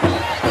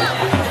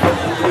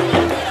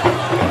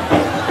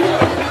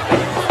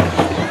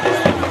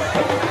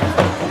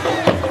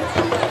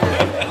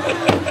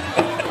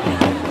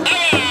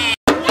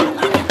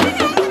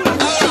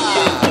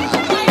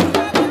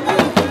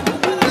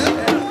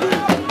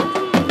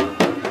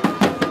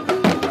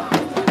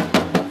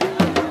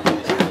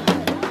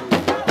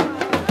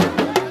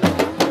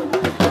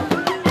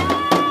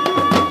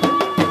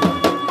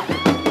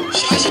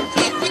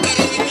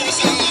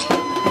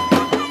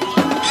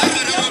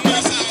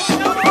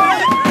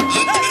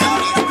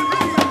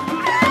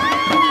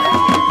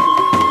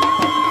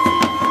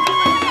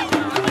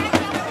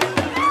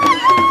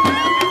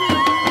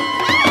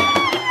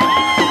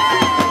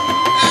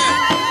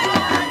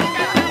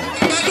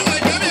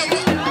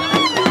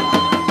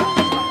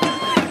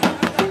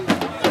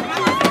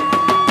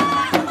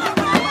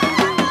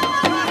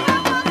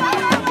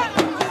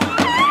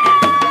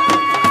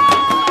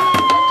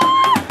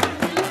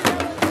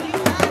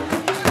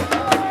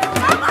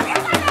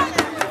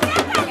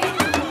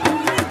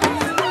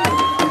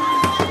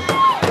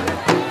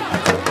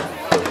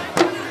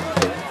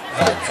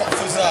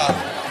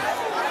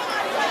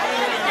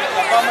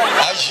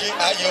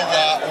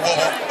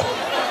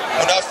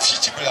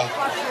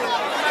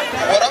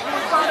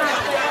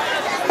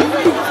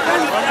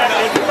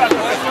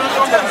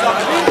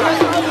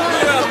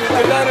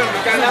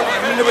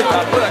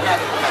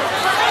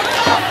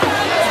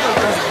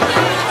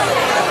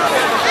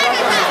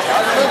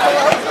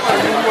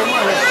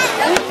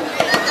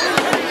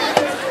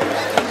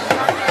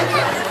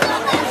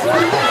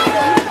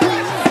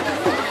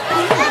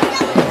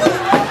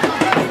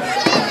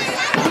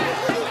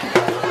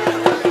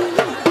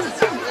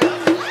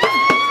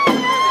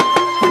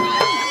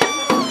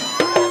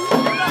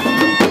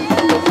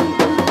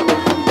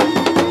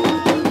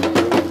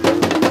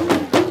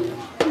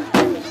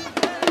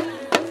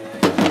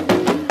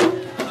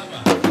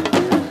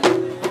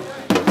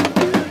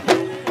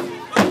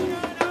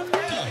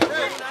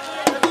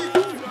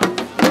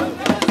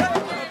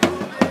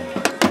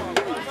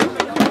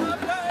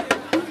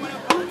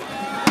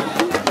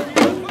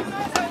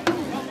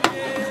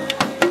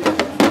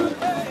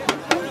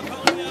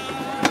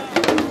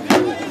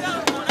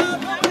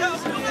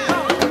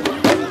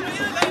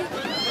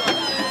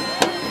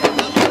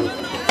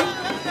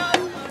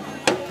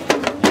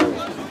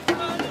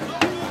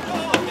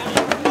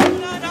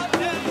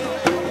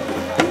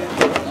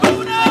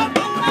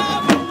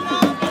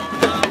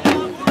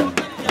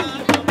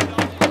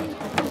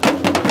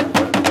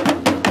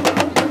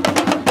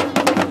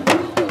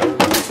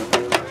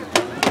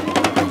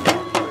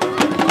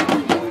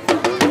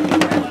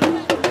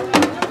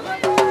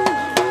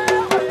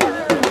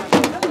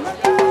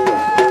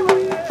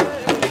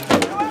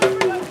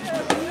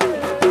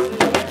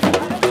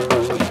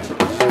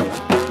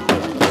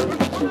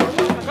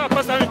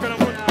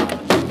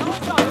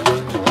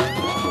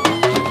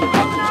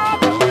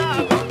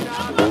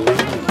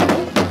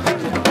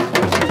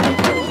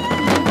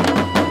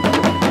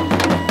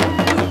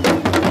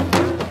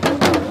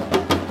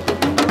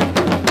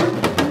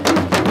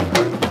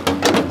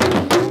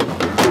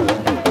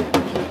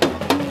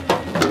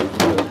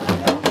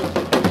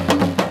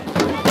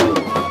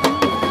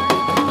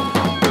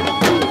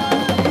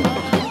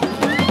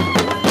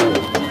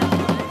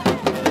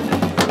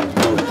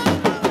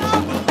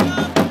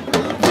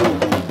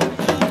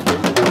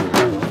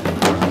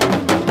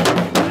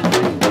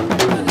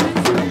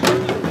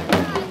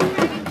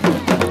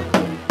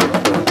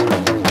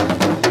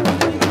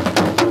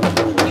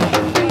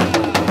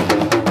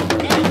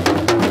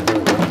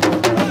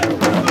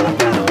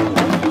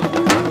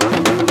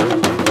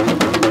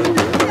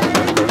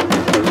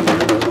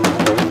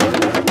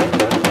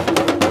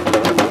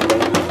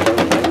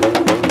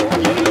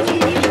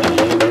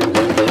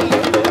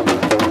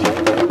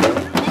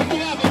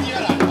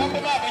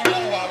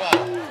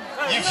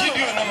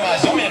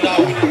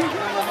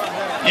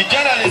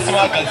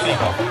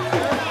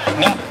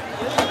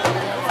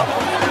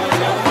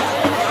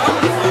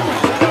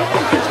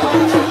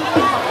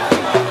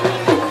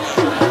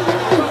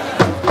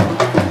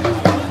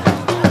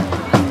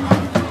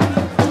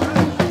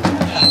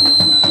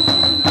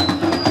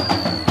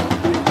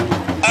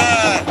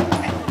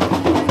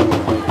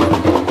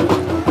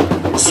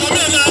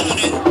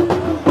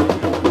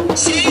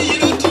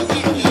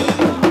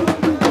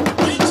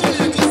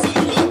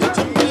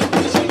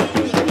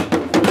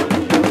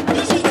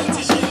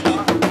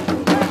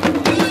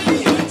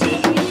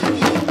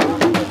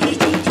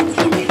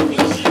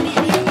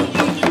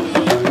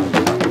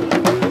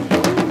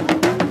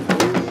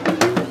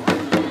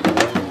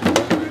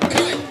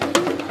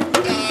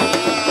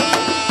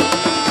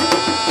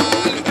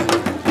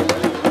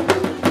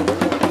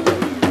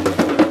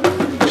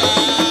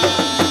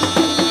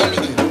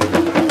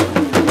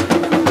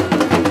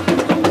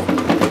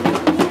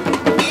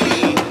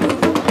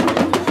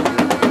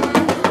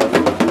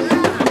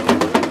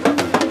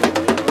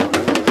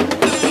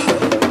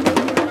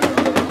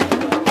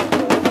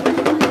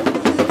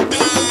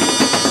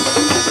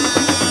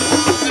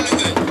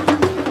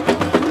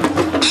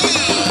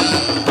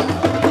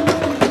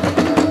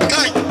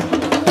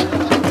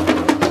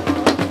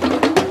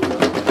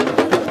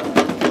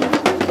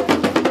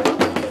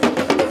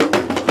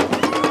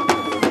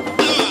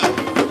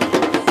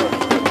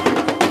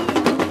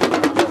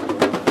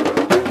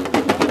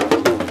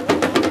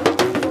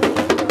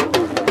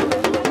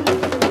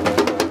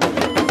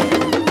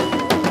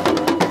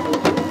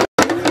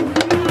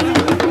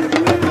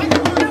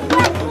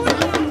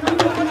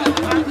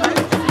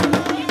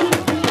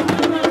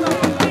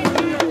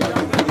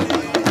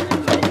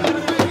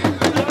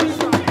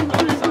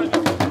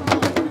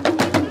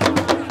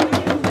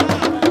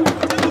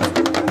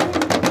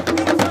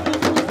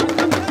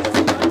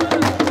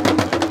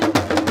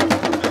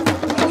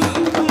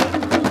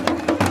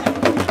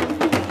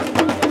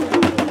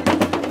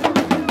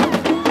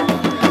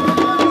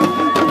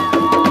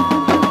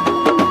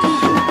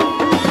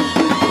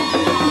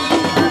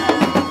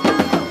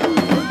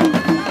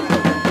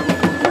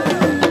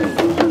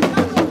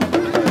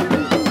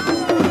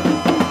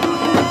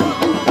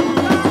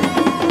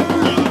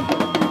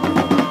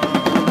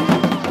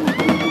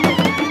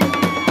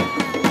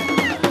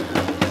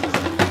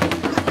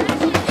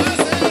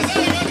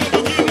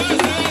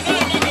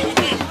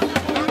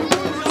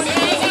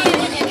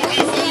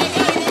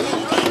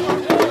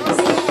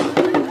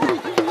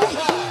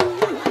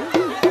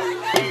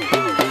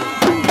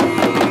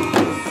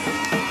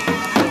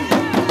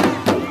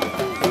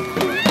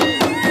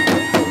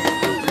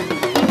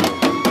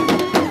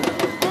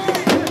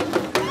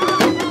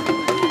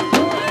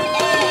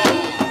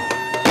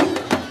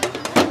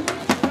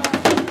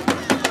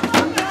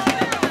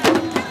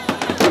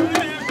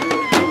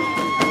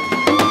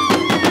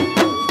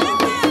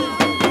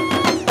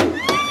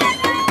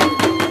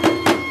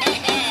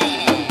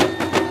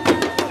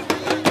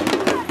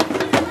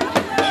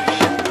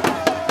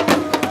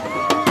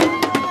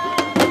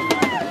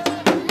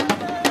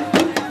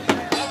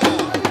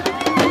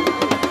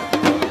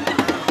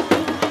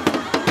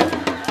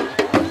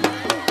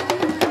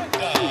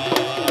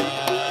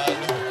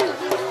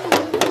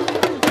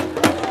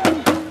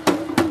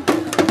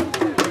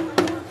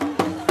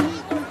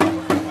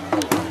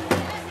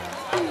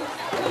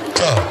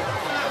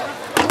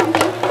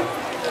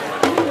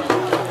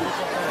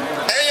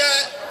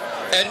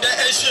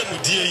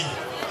 dwumadie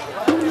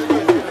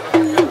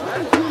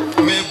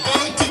me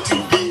bon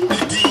titiri bi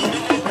edi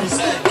no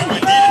sɛ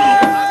dwumadie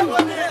no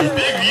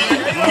ebewie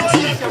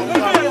emudie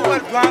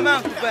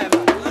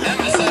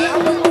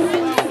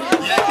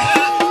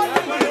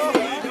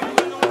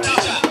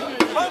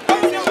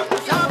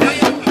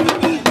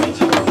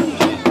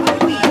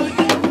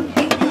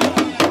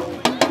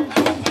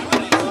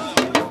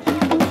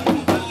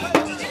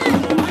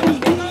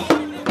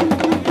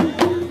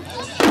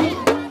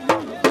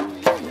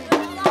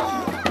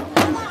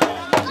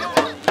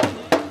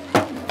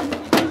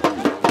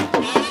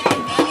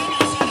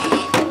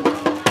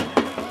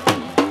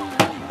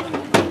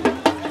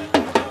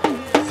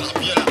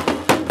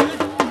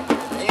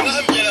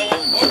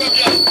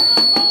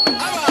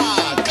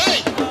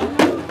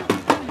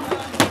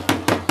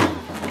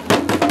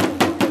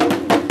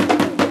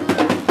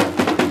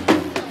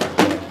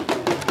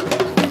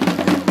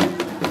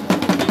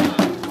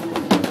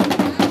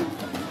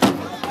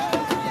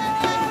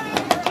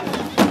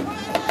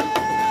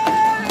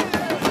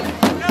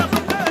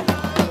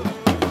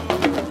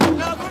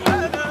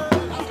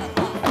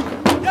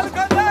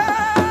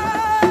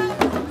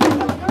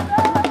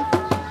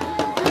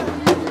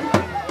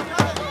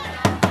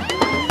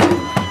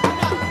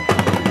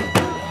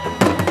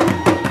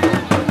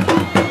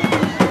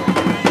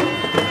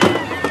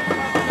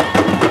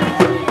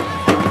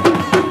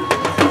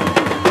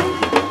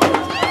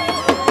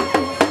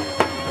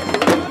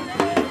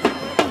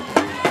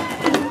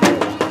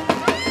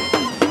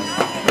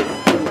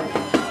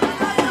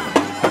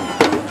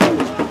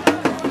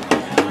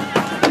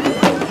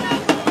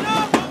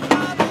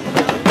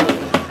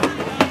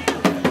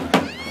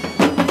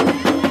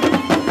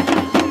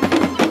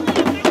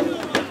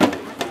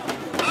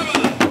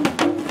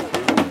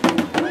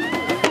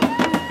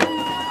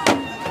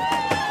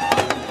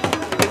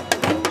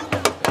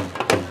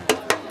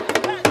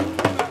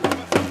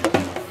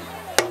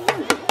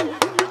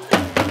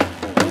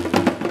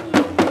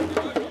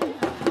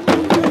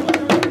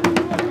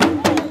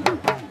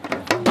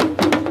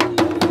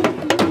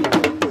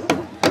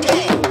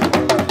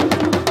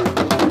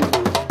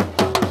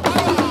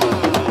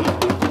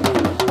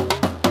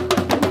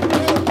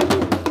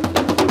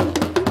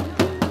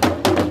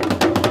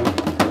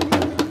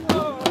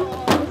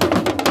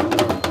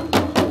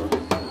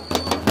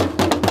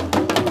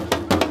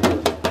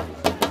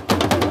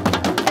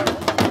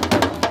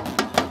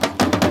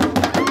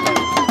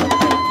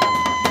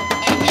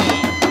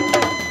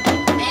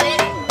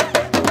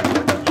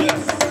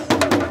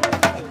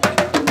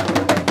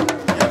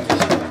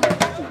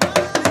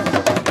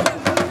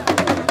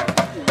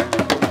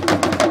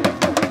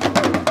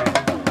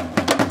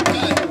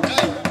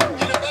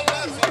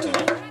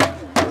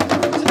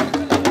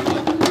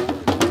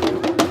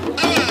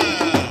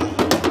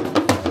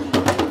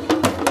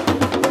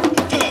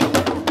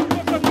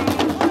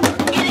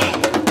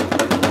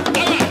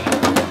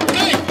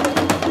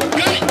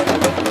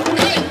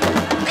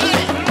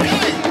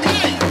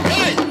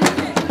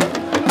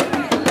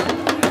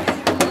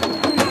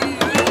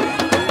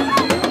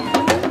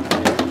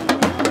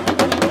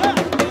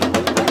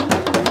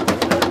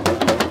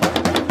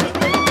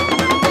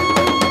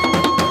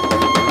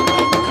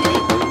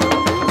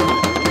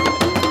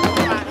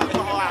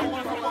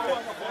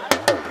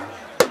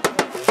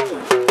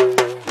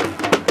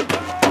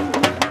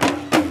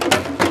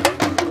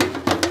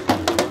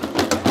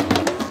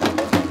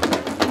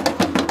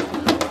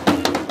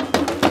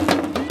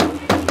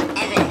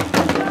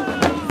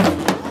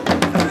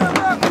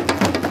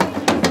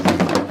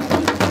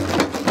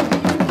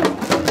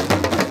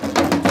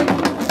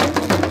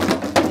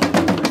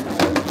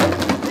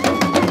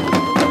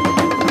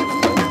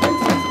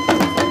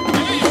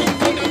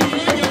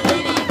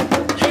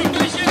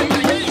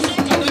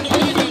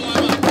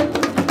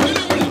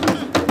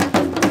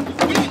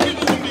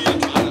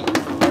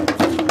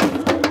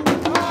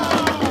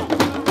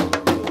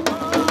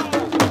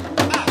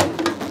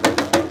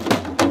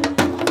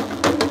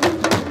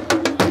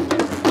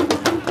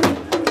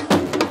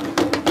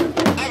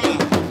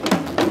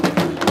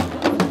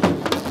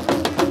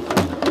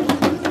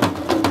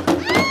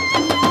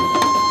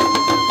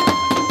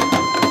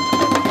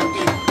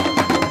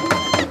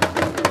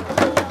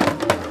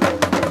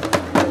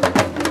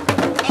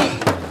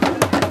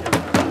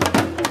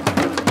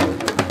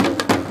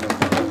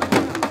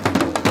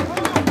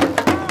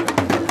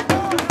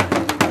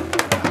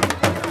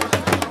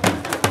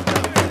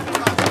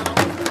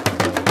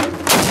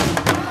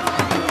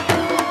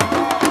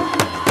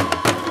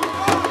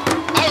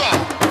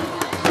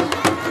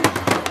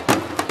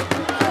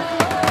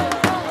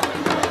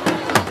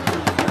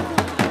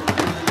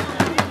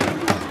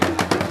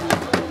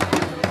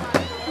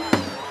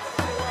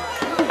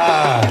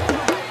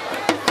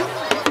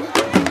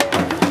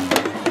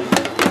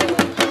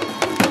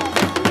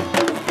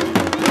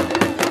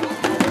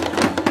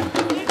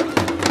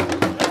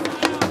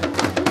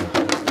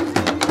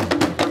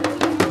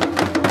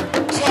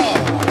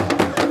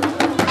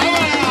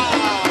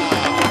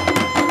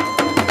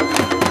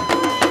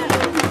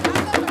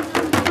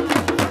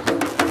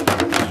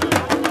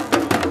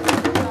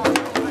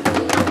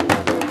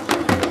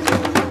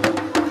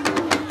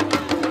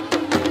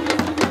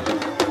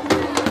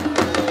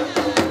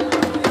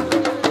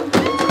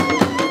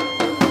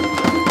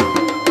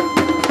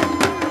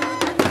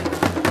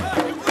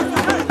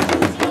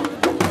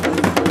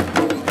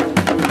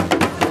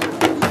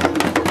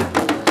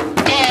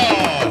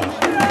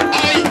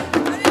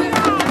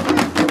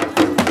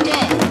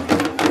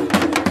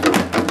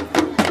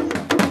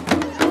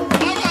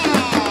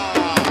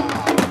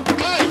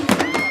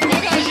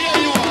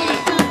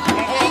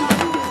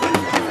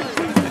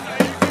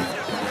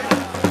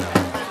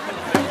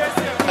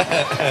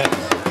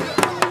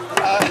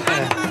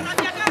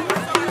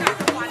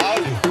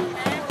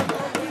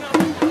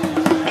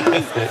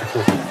Bra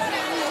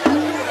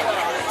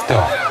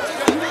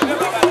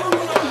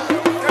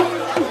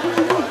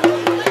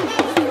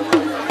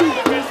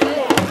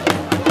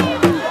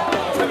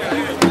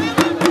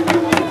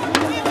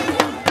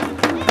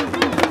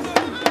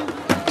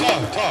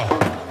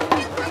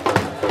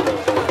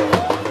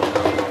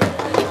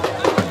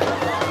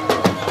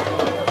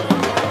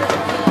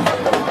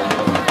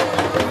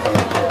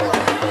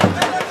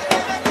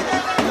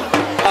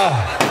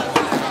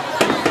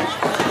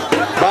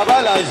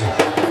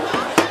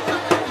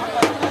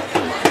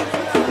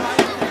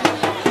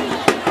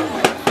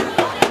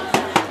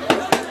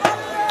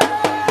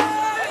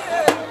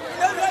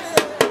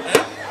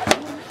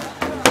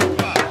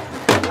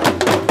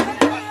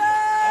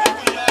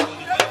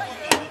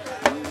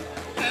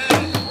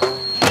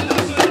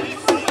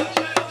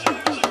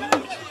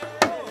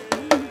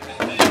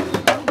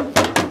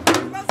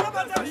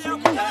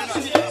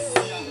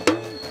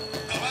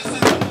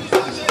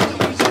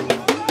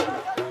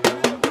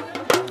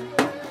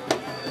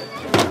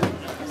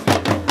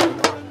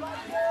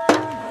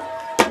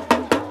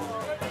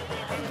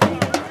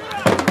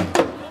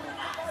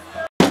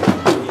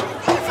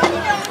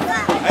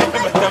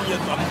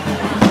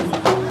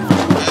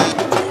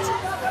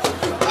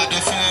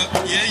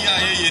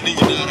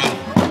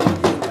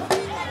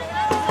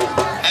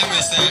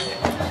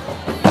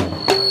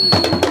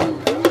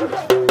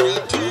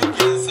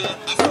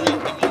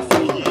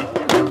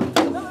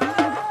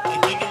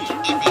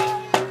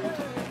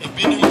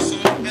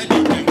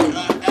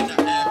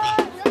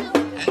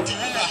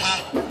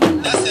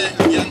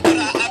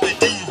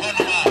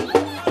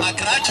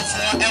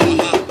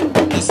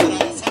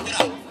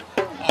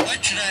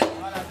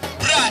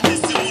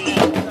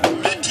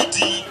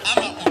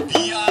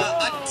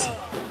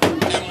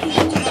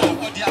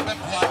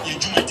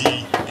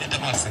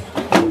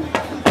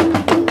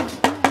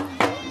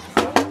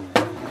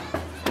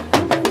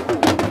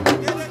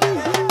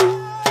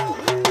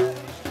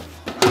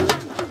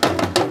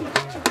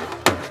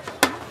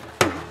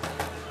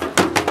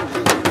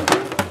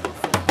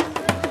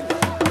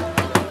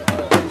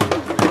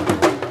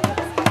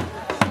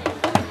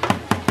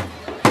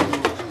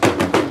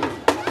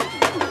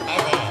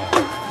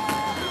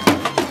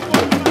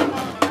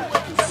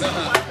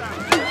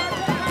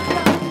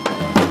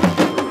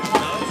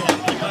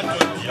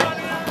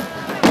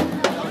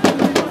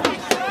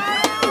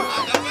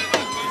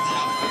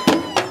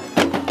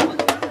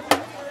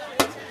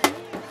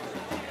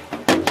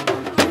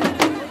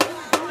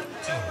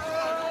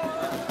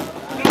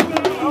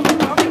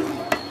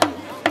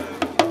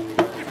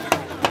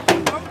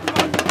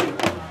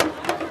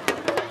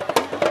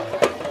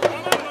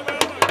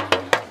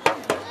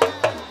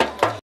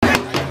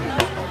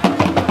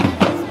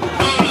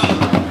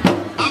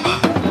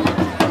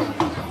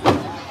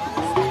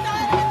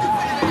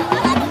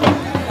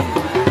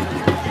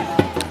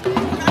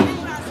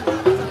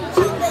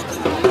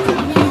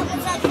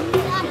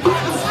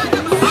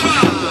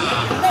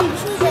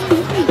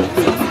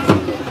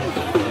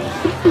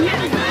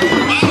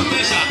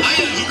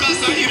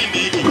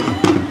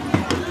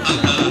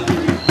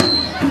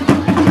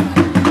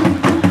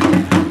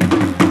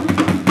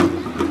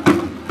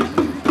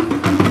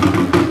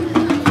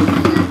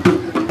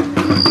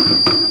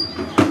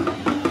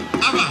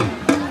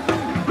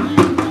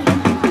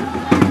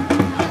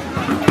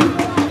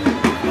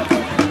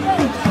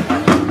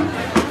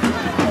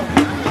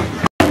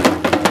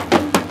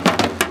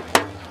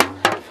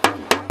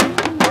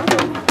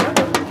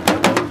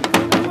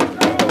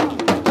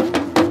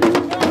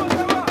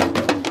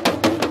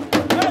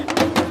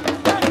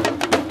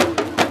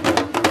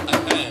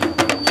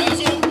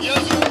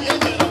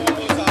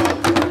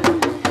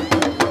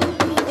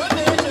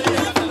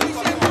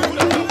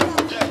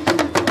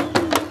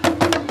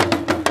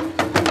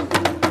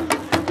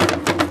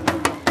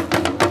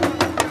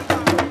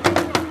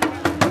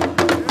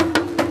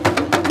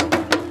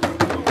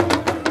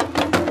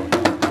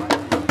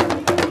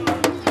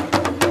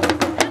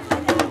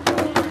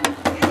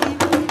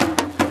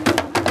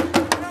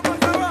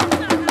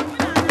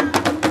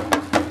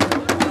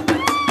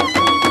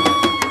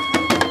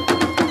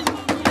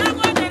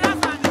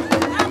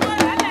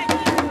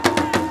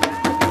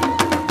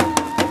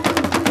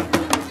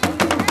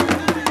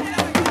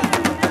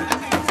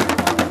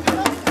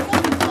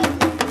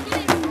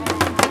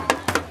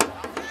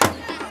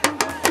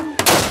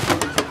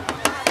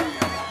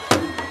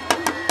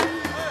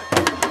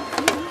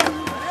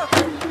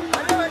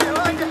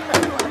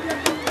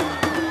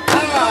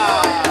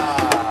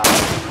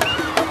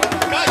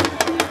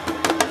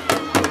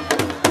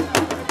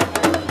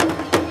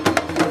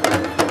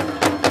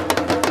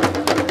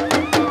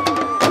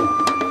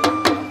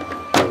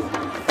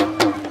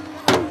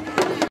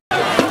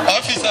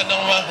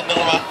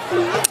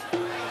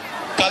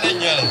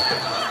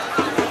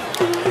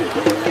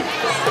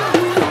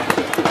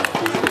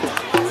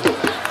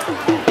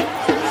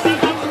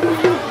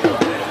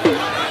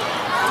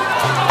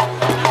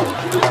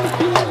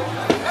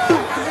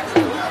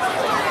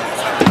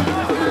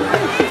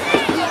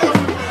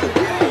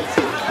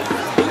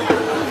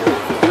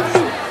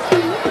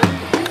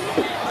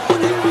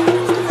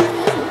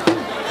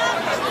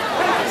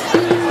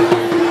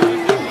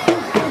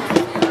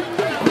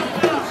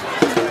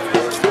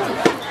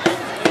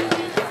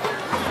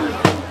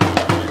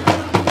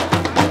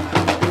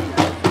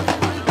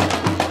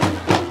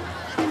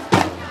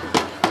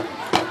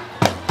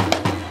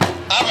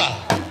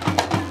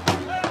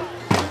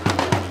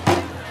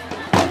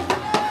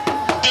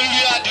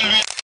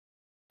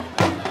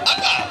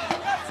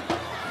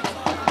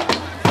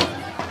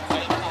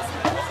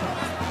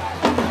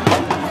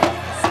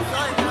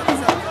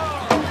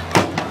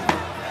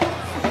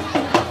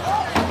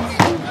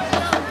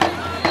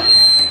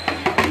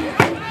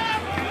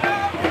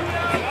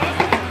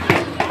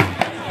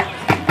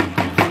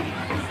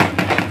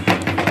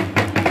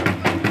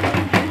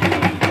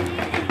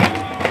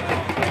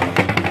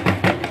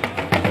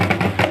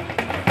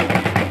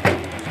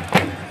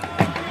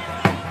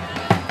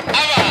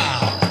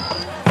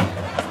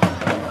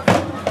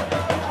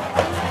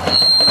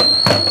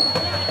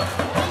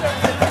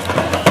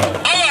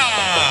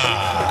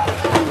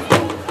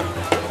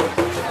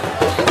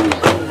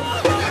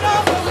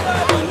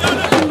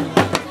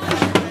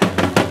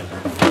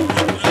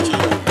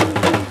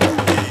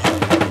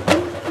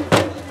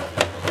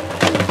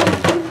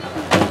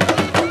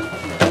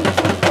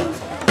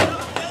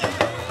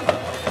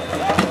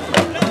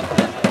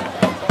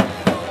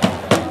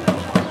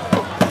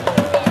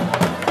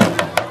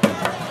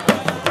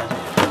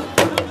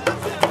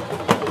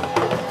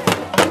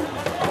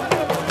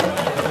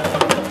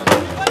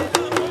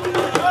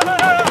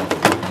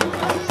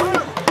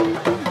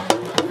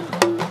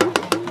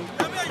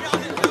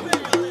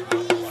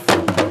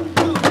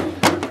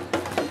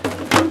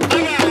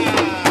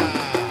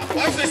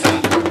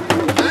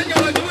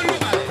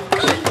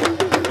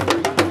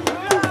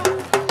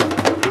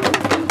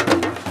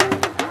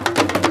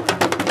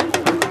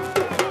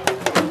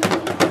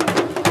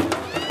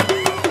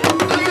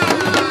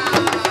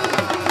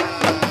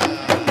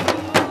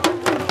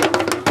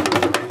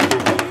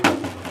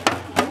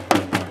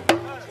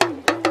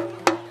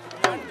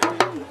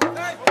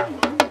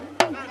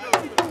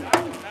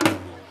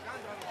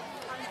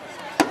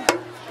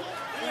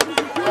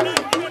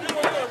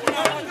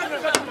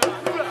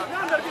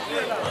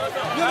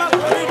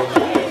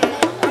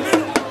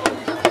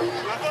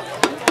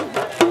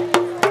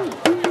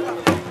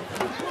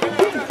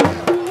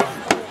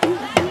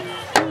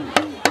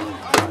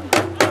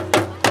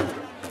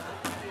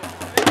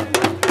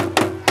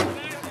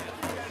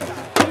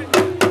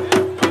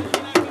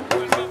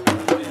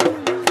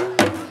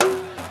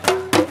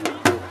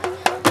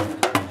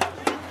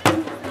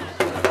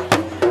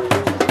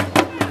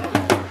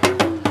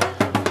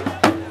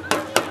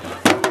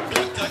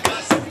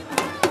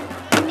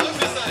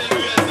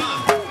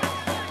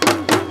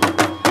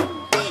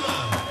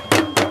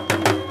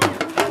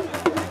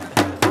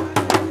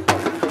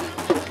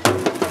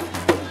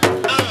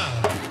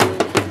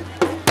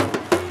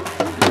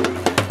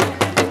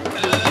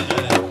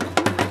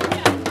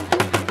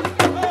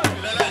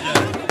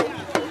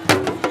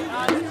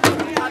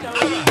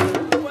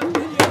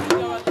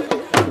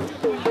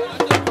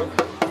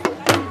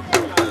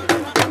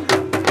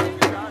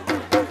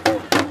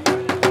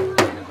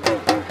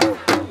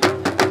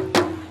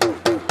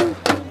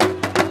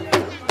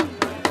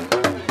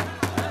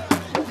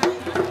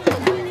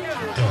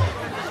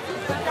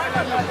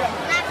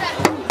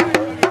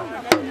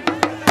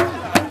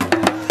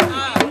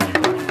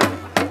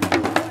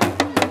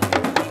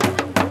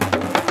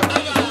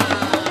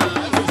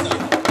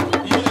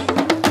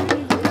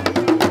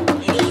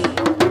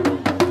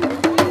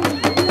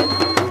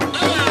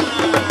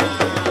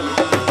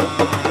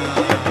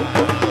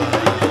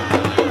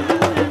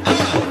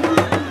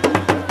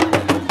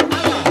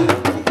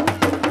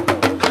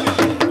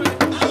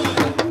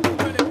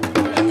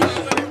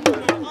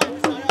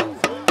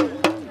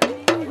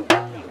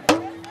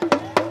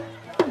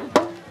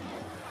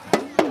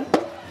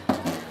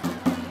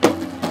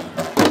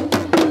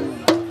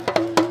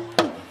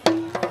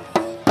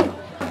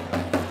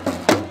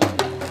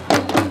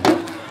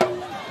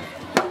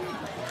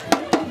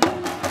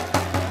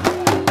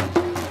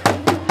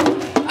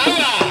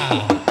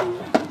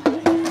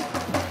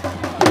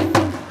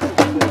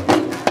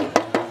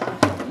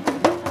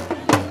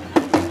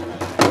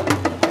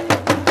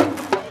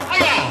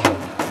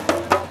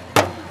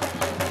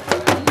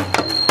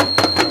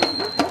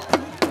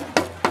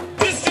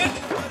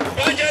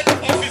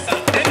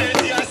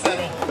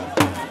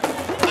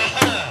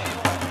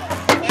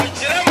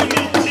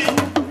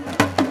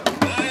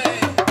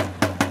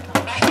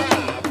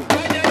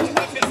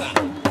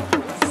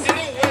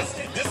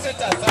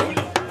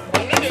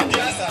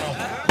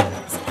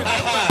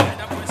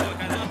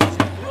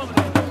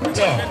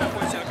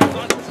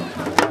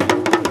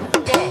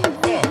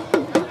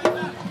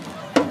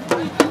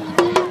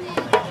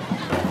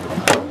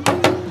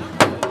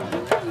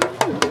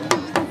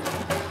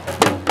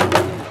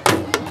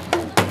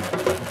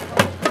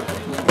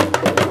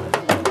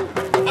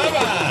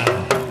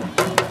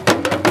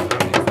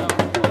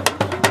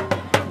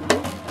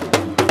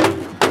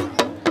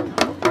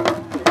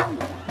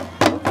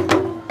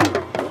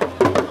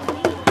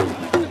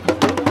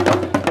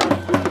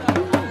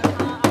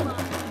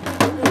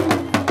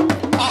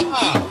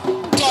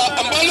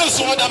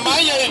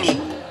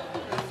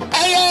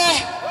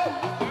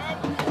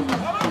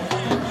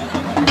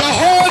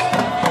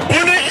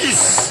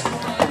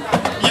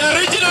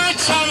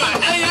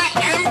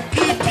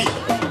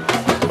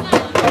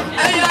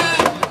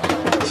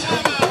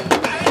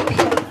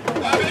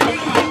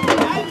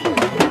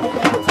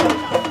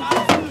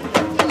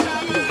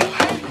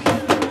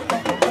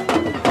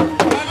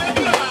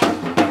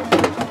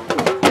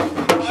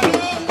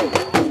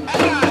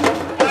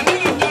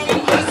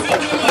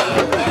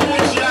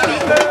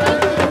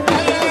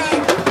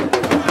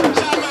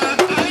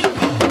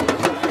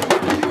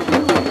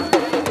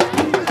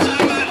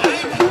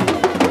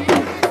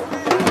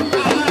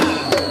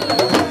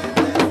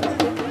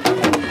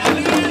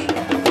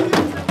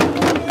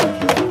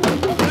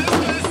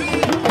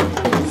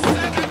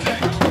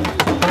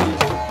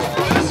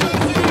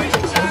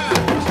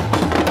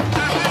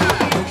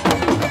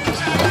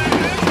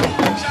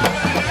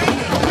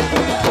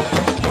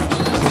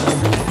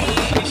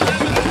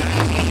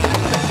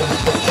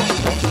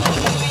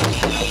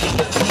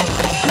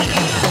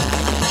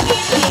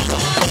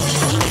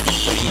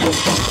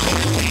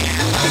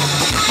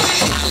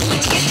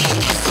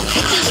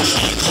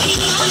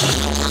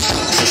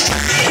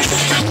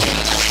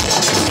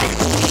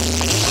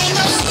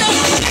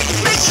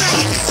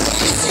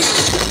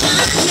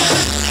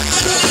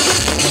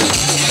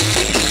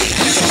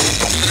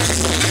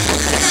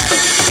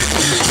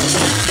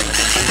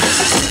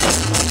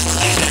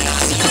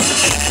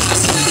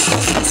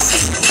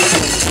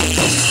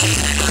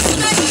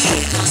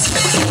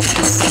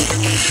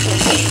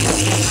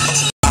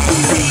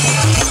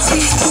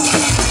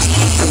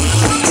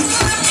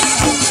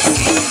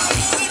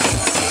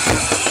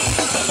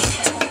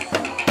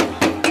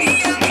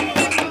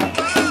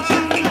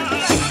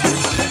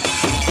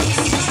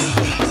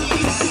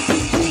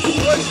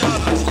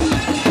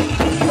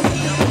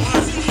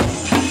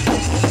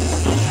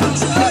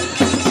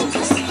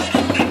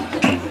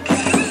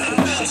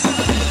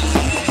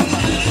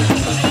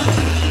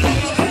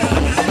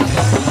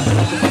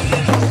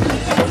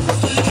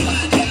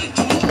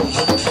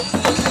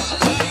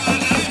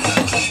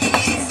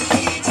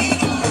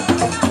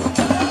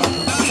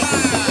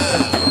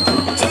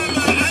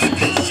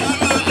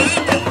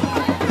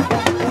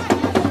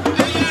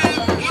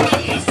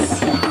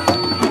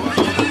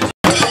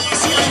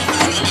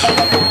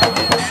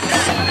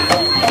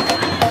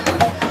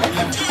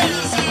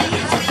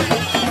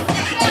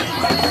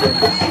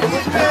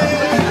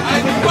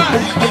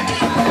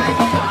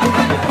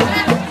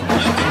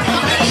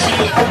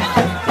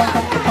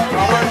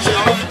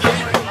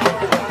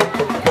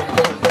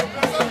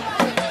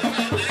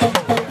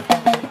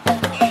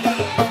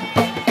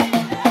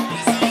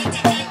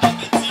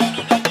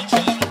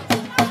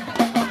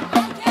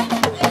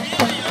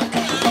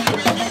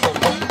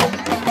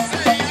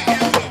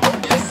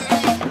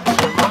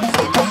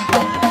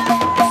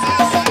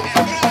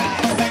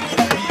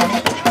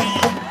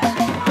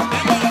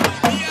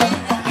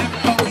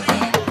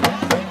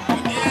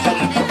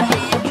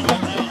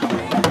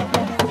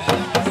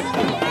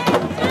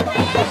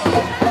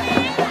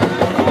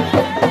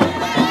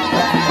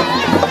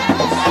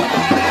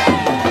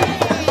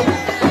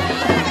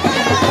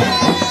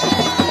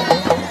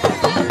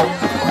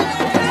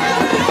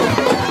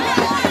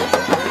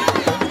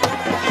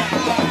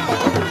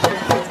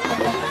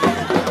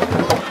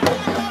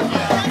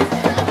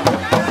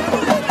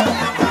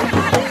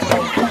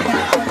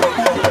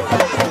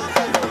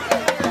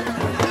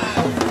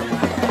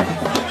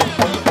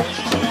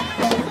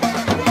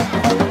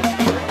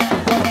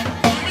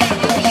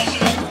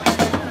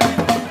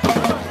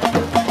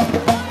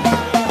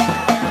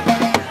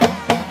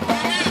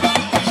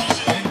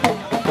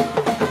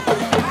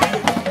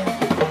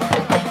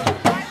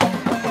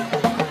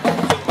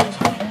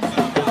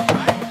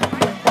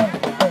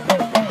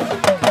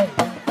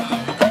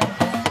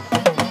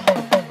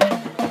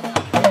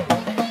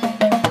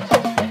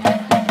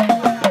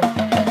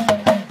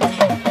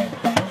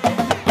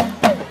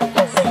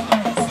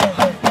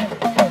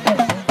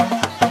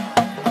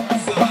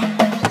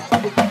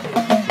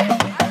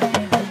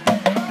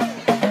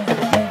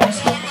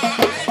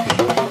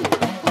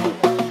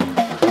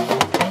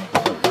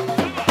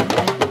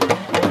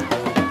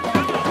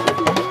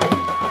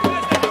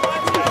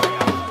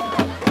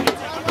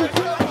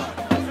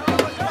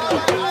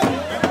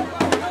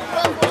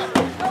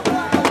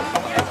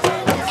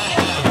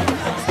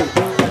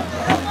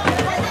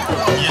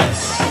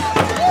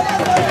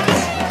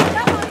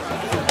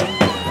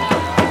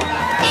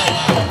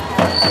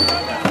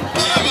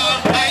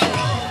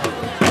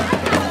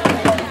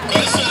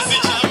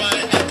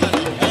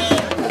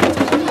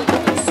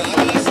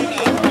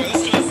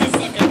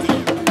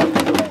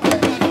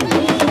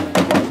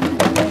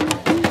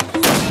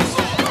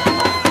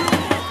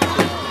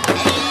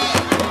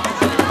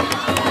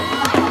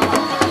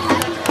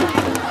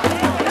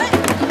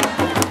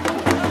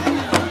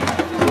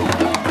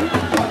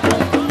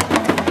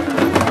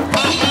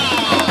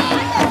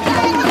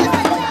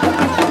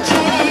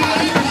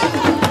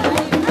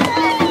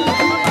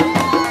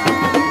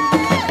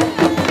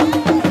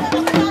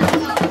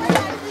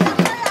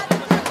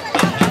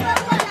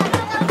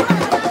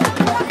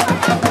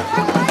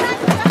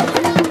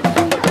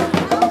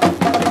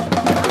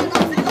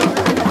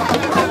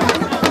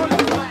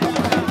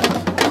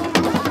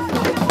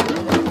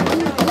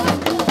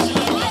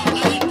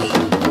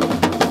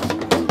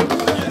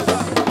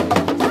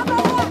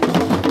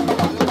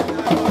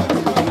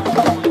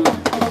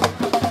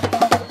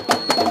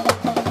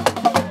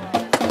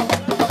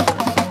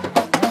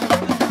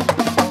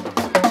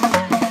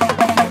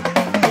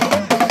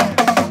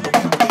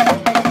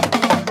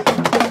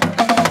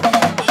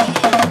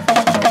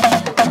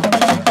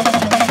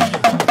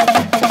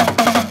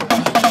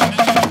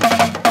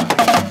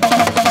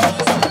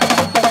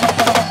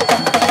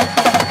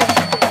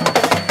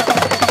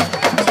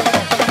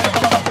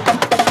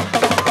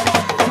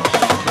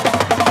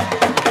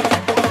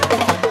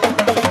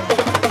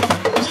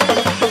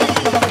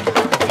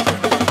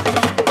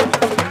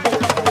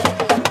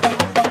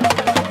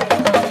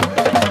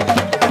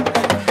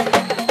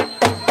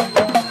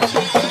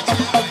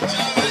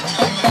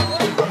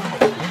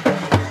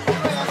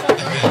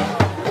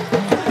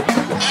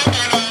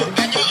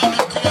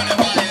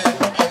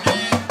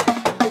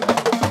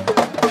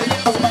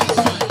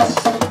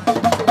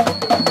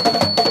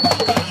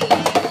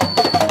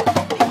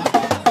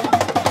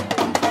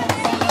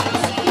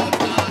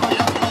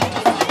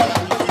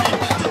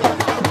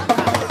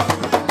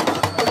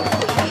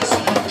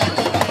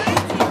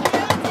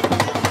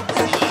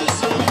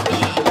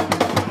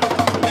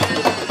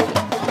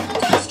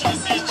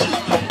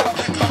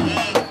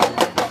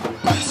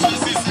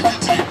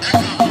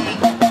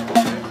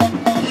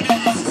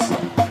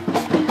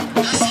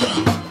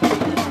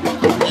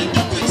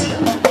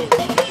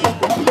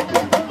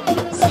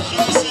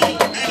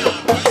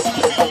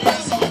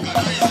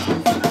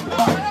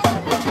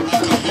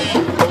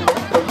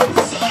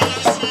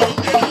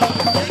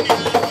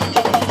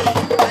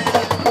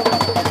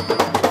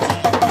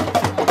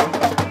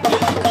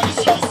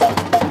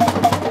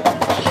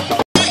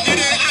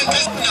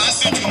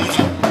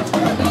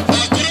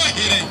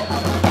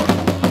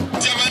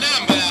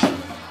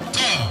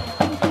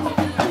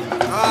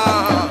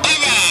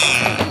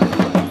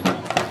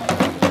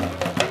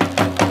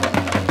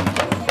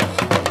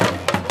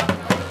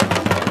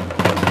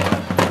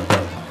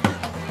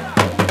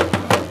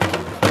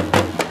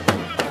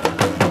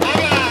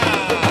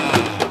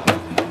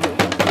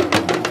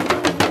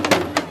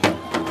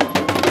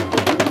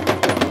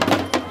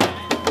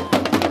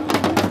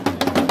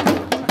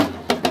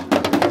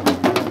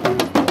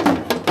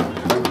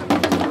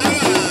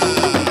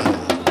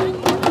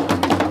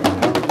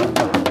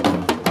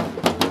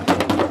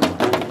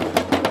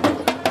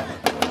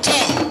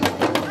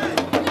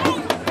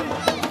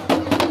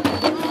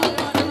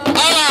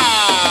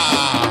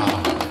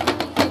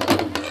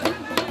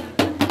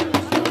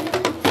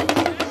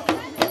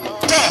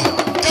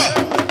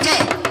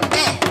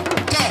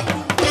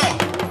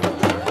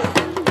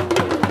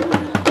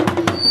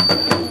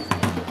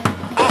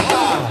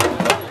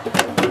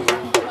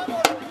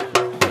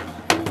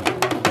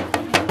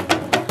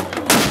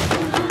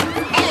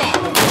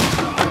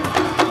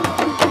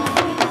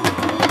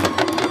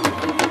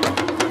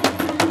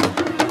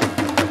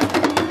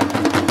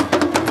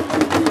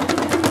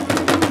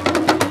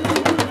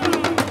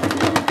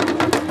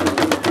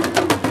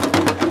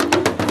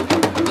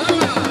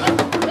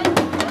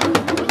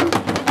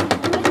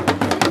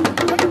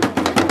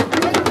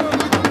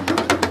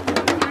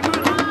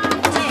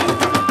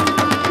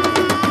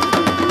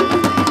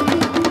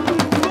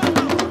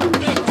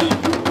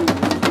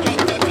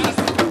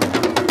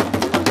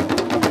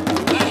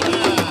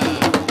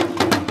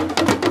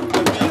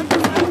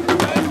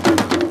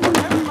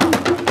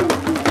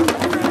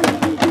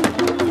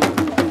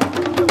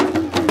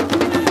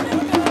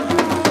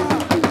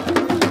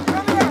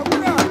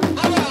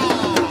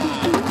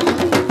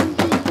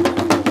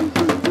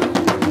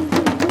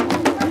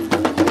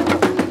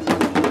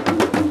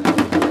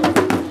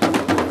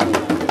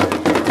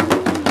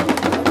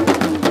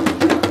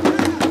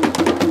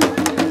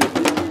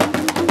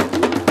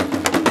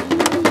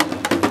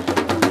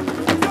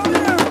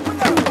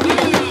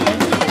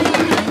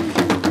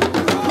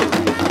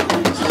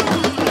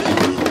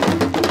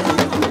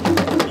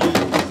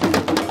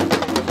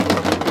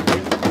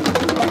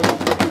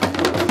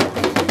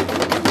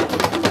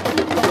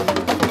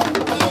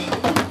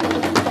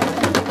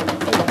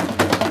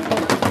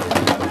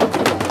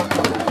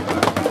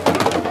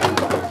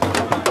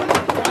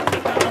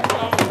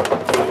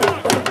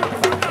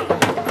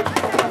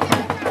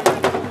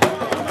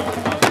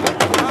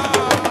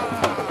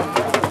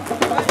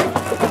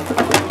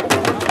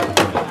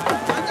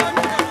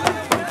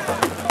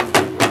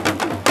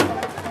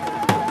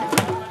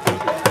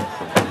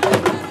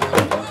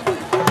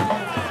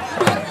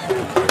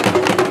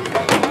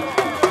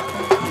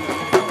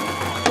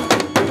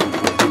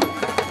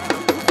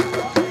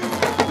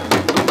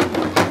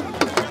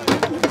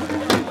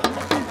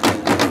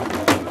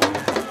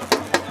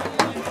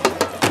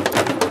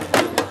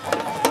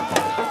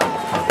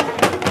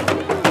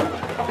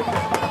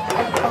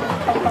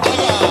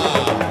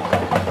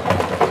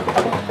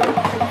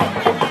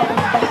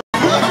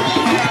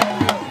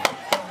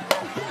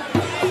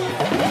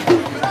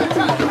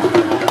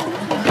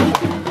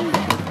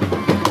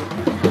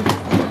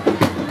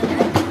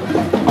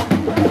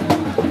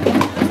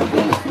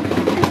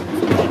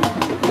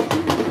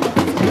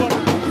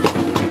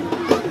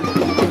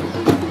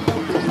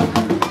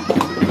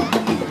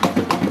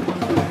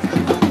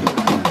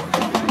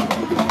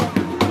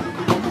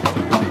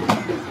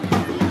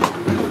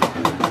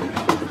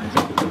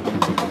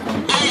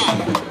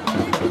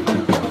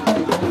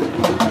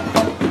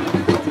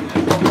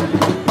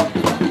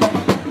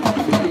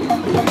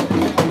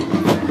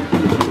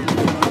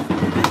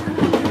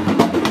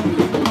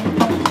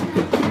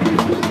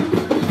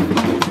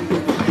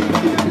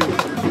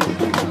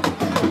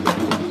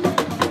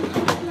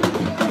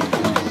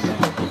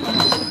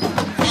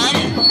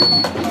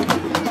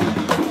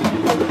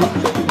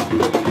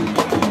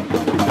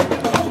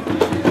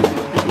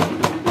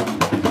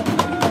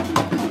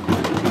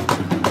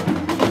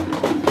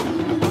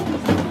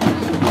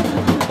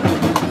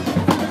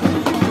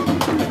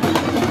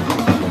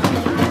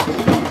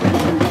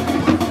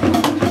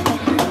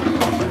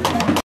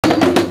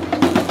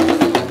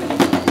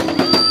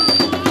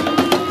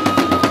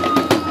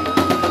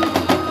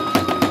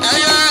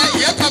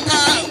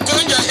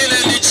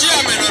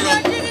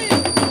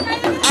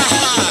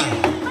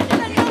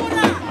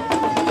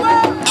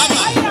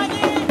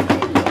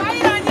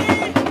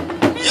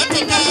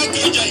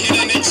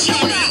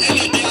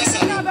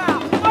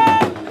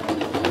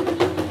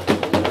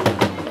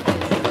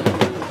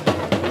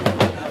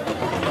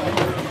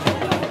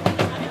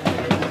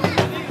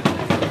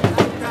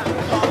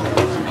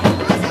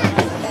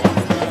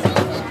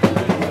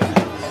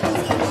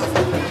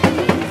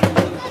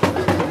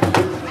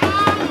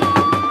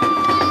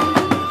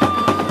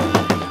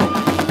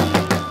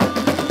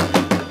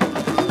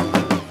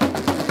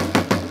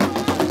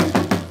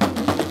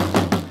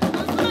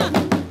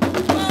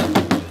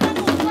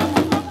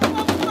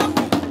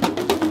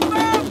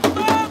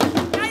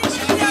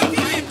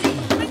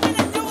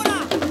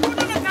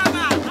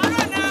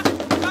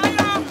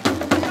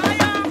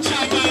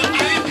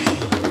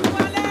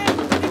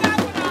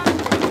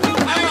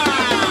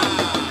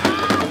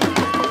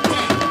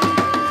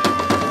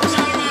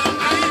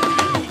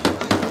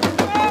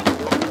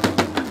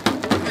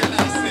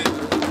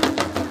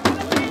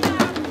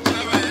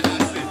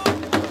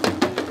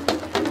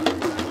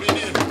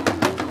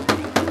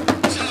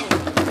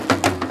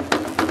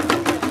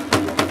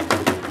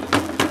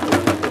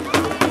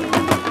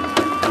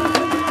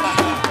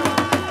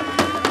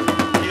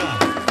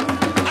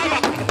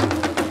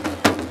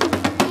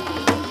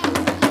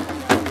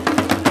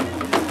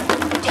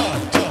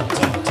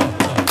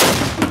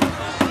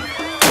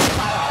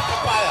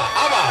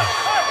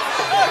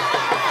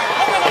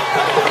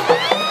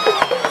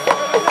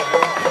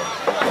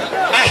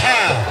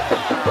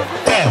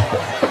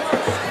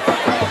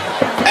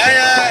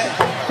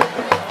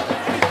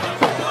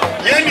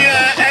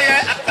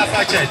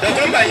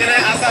Panyene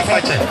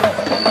Asafache.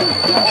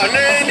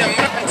 One ne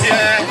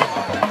mmatie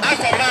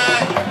akoma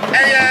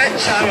eye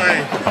chairman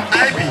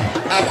IB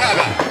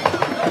Akwaba.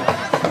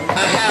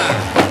 Aha.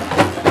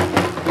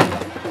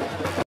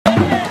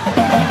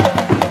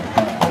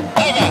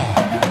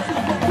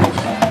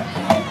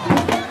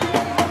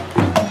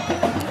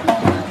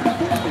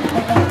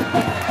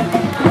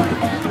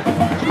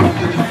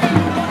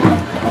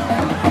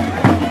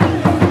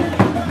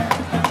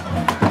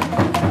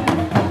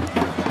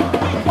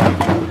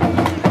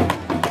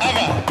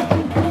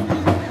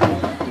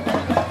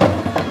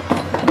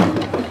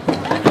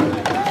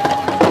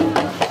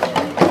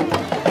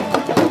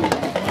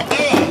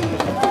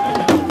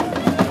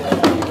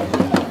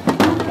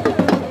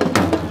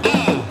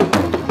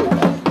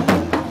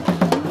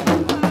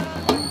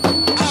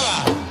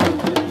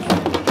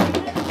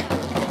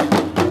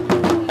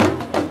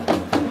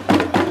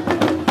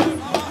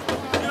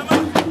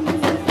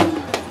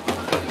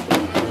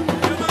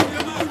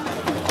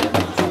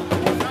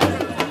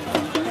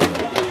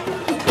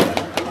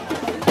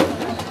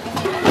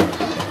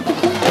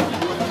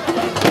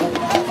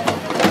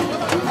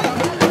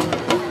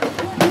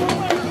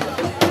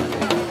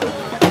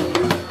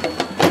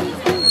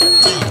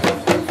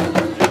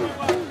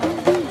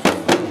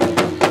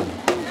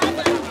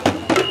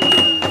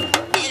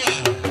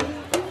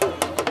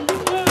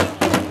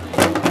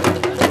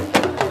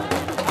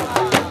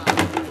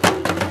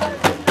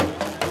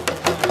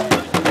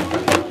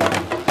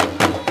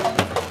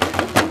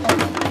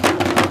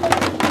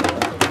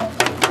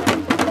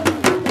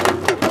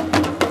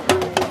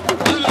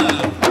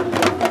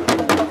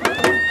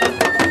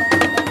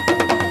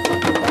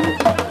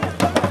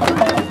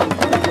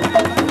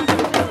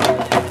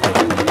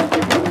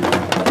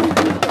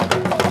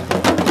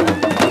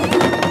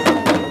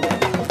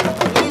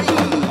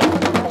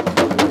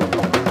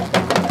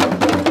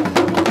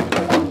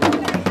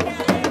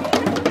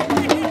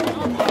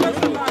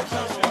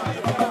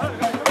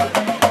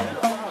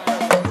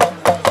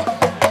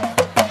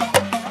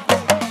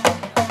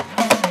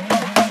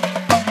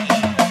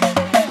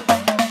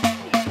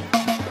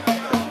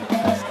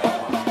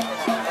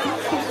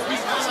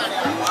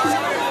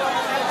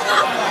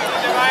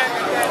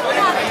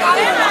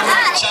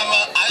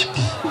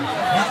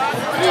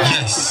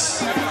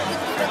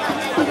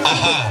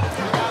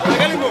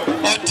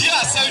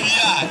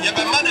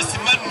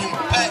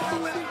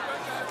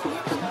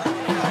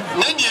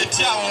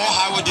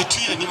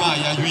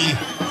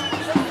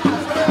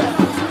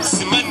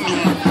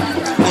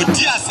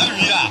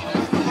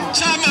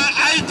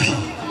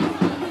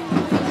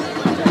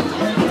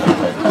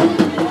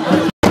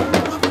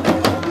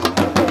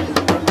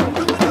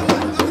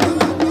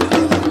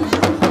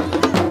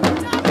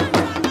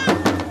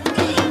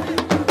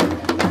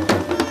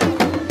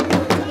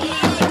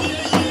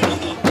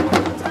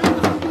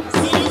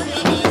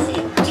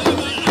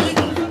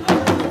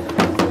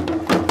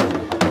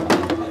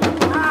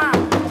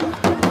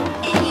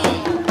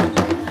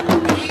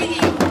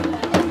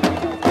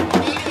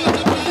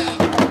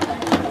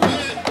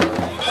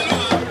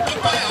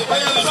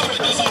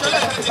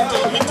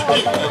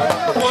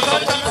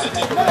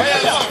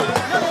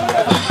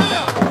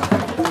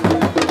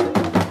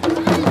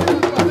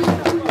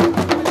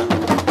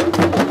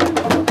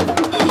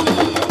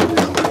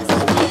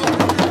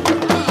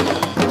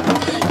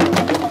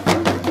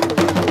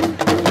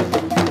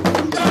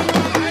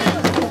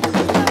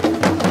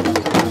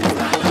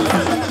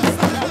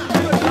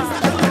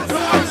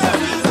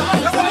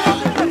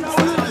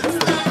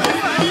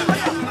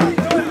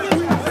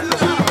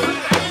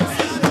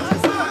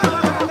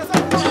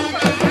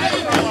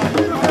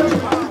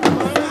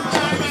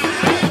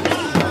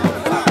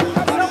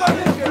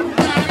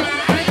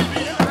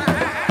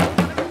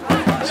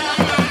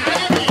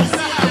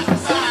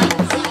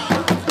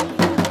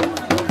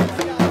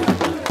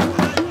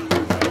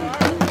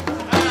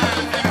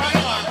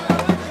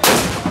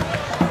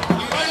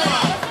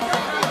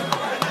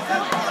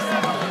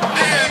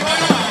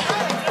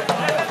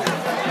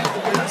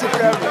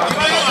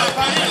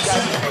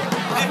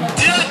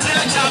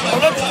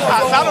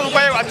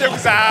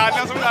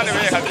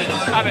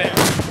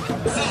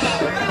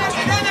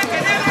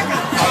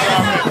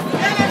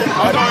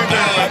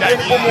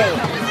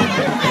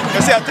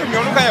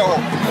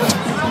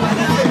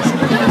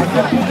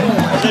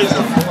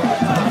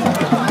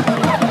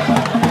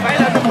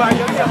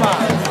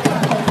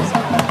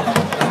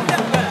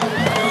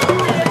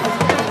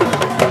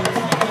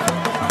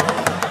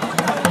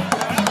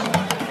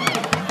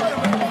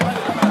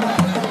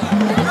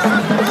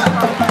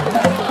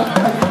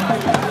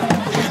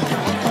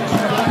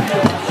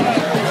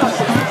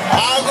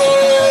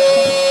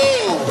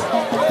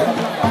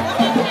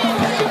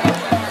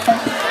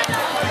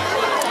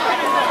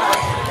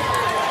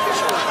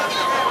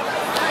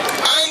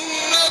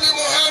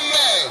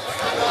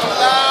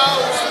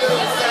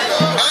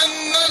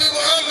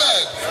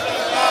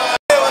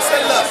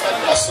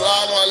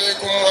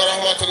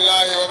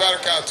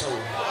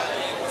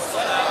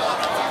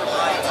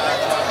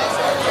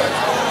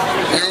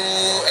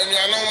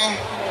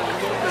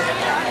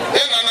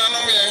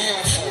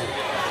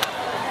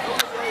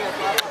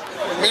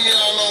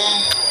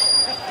 Million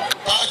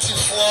party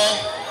for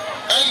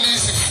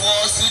NDC for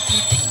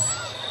CPP,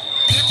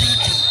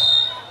 PPP.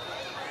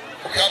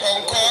 We have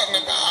on court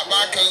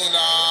back in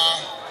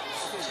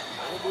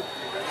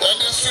the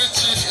district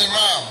chief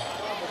imam.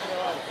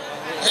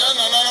 Here,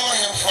 no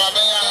him for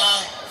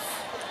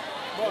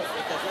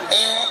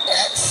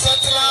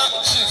settler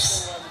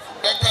chiefs,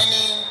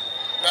 Bepani,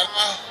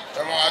 Nana,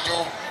 the Moajo.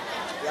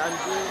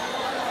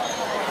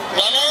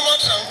 Nana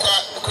Matranqua,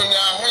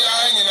 Kunya, Hoya,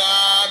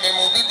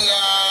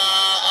 Memobibia,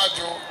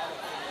 Ajo.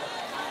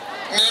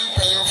 Name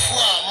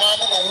Payufua,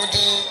 Mabu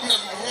Moudi,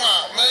 Nemua,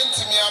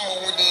 Mentimia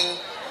Moudi.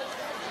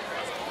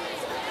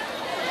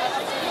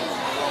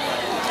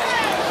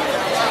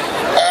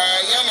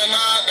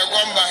 Yanana, the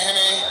Gwamba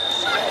Hene.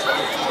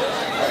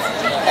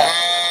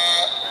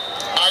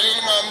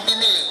 Ayulma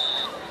Mbimili.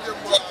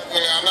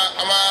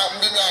 Ama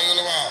Mbimi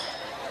Ayulma.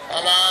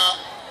 Ama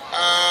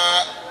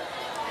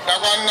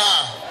Dagwana.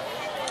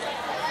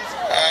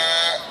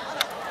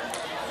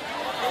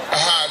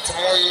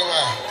 Tumo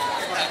Yulma.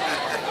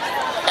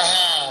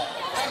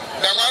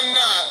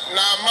 Dagwana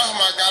na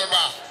Mahma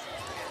Galba.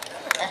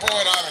 Mpo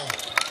nami.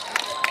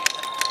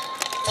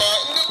 For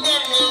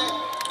ndugani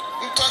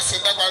ntwase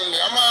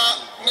Dagwanle. Ama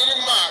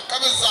nirima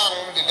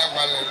kabezangu ndi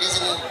Dagwanle.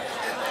 Dizibu.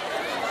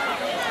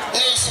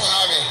 Yesu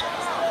have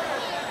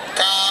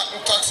ka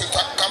ntoxi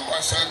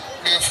campus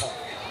befo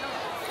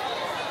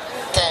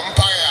to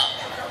mpaya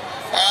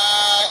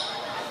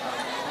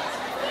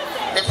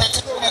me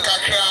patu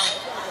kakra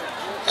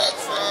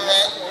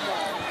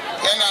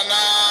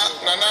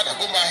na da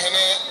gumba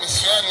hene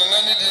misra no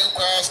nani di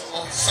kwa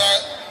se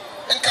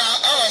nka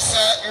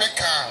awase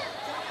meka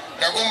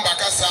da gumba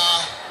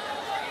kasa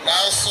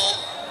na so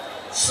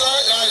so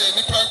ya ye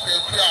nipa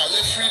kwakura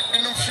ye free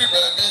binu free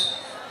baby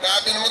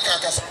na binu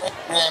kakasa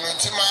no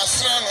ntima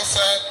asra no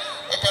se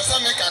epesa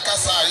me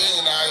kakasa ye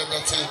nyina ye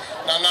beti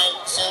na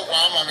so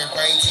wa ama me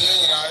kwa nti ye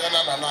nyina ye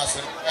na ase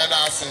e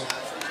da ase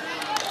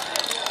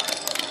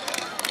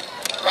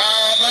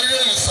na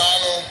ye ni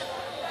sano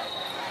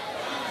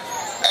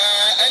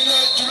enya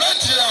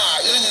jumati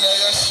a ye nyina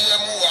ye hye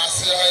mu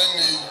ase ha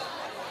ni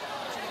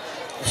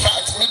in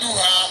fact me du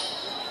ha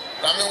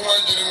na me ho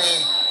adiri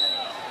me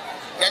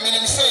na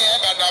minim se ye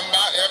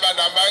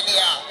badamba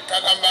dia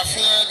kadamba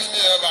fia bi ni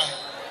eba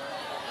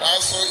na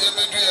so ye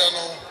bedu ye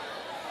no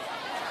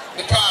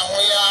nipa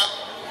ahoya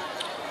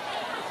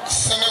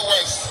Sene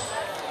West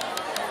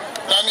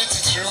na ni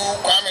titru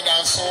kwame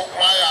danso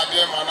wa ya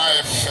de ma na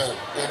ye fe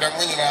ye da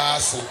mu nyina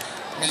ase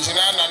mi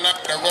jina na na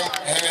pregom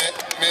hene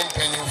me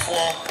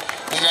mpanyimfo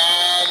ina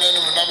na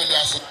no na me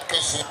da so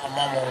kese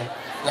amamo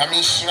na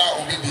mi shira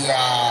obi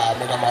bia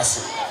me da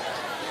mase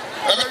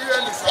na me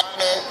wi ni fa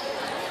no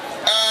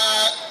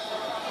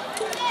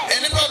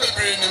enipa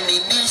bebre ni mi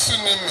nsu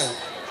ni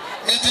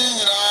mi di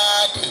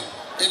nyina de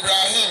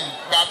Ibrahim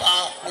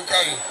Baba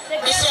Bukari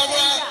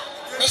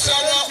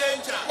Misawa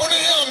oni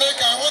here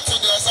America what to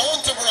do so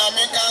want to bring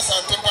America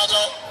something but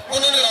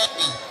oni ni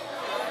happy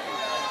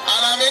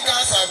and America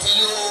something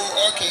you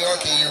okay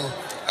you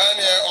and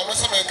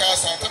almost America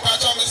something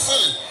but me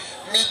say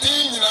mi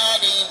di nyina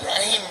de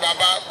Ibrahim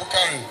Baba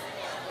Bukari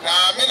na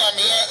me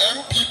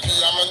MPP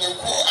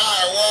amanyoku a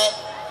wo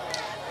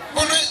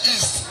Bunu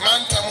East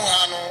Mantamu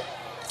Hano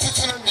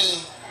titinu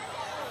ni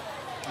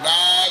na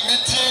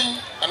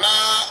meeting ana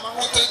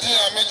mahotedi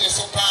a meje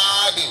so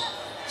paade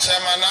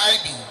chairman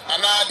IB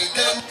ana the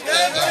game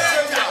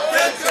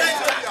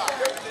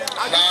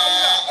na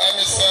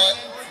emise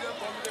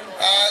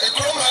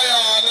ekrom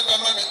haya ne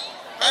bamani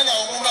ana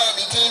omuma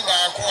meeting ba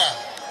ko a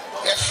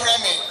e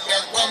frame the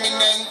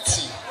dominant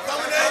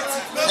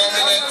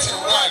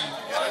one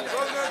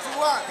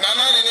na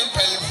ne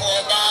pay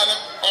for ba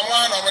omo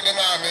ana omde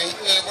ma me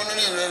e bunu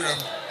ni rerem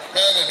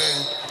na ne dey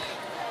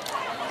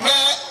na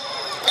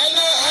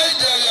ana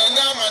haida ya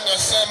nyama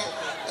nyosem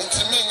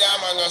ntimi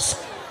nyama nyos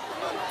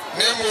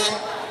nemu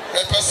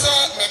me pesa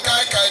me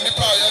kai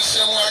nipa ya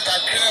hyemu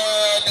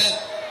akakra bi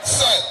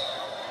se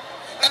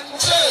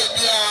nche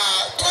bia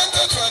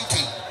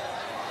 2020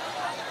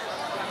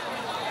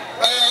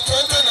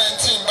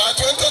 2019 by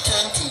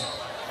 2020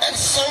 and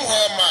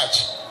somewhere March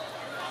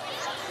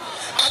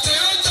at a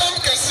jam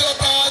kese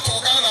pa to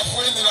Ghana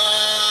for nyina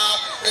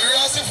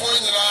Eriasi for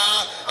nyina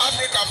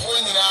Africa for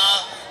nyina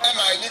e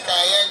ma ni ka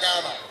ye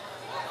Ghana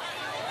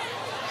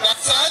na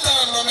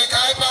sada no me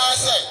kai pa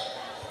say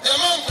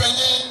yama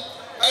mpanyin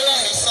aya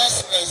his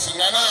excellency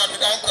na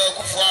abidan kwa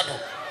Kufuado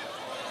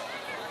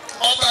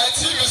oba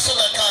TV so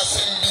be ka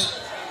sembi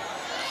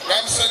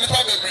ram se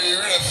nipa bebre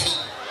refi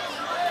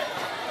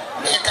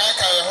me kai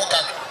ka ye ho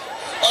kak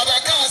oba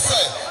ka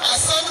say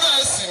asam na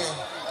asinu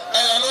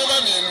aya no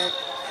ma menu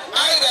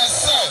either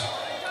say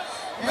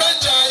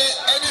mejai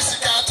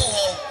edisika to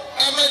ho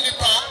ama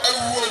nipa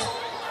ewuo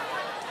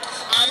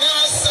ana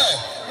say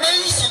me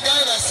use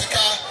Ghana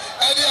sika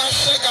edi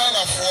ahwe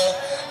Ghana fo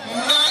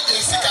na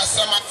esika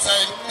sama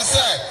sai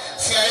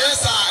se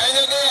yesa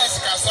enye de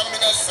esika sama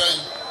na sai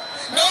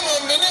na mo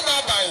me ne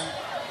baban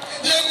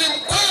ye nim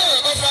kwa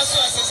ba fa so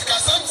esika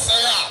sama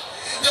sai a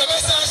ye be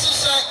sa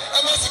hihye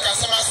ama sika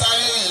sama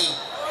sai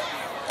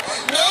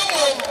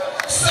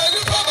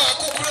Sene Papa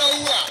Kukura,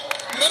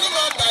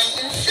 Menoma,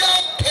 if you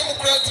have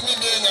Democrat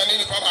Million and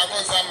any Papa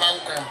goes a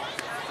mountain.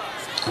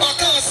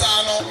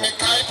 Okasano,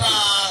 Mikaipa,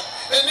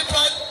 any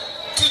part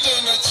to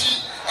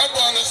Jonachi, a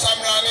bonus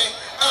Samrani,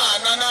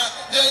 Nana,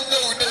 Yendo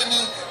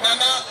Deni,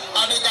 Nana,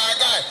 Adu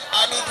Gagai,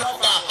 Adu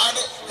Drapa,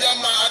 Adu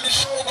Yama, Adu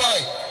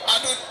Showboy,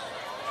 Adu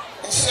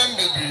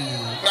Sembaby,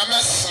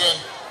 Namas.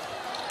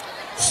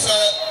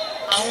 Sir,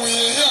 and we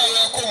hear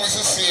your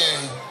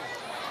conversation.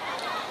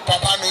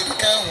 Papa no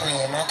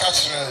can no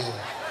catch you.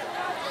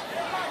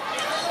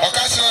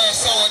 Occasionally,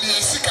 so the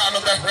Sicano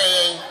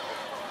Bahrain.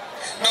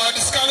 Now,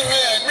 this kind of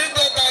hair,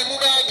 neither by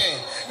Mugade.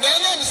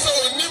 None of so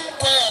new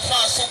prayer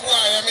fast so why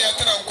I may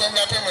attend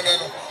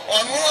permanent.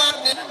 On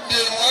one,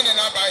 the one and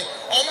I buy.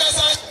 On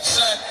message,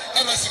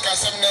 Emessica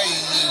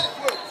Seminary.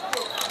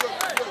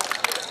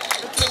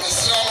 To the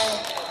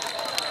song.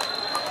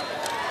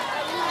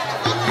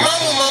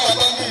 Mama,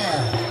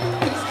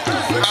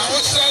 I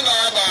would say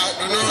now about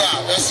the Nura,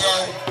 that's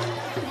wrong.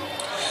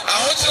 I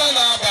would say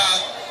now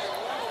about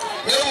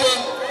no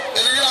one,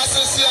 the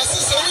reasons,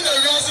 so in the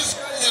reasons,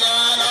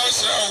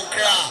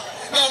 cry.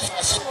 Now,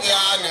 so be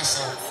honest.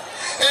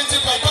 And the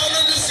Papa no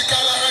be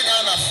Sikala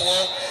Hagana for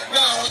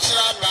now, which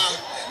Rabba,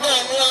 no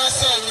one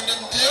saw in the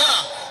Dia,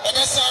 or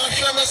the San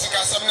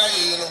Shamasica Samna,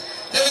 you know,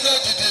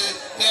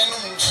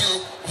 Yanum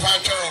Chu,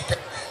 Vancho.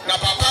 Now,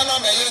 Papa no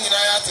may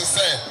to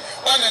say,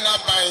 one and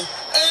up by,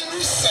 and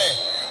we say,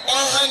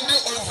 all hand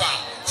over,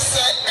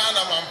 say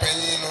Ghana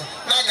Mampenino,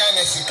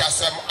 Nagana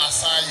Sikasam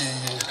Asai.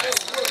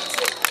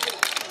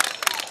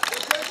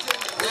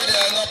 There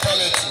are no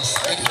politics.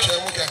 The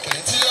Chemuka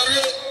can tell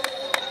you.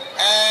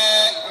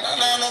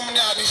 None of me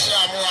are the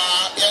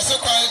Shamwa. Yes, a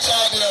quiet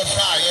child in a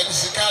fire.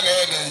 This is kind of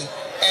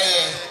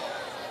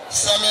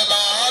some of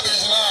my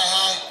hobbies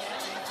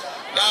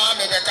now. Now,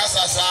 maybe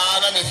Casasa,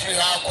 and if you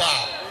have qua.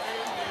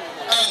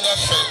 And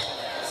nothing.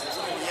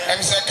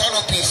 And say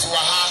canopies were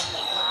ha.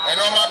 And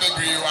all my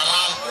baby were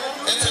ha.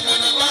 It's a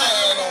little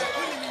lie.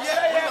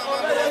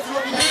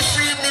 Me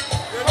free me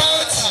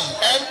party,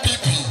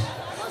 MPP.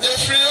 The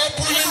free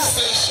police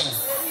station.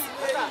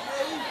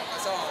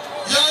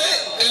 Young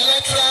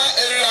electoral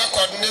area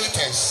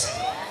coordinators.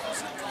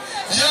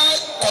 Young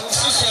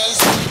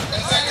constituency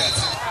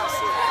executives.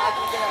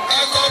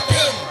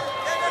 ECOPIM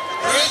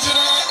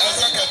regional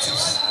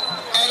executives.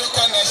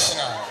 ECO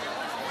national.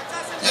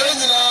 Young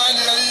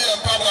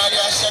and Pablo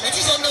Adiasha. It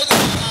is a major.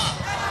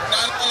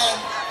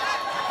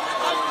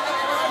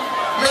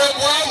 No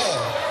one.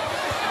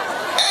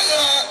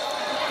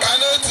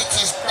 Cannot it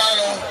is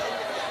panel.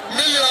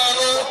 Million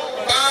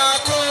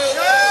Baco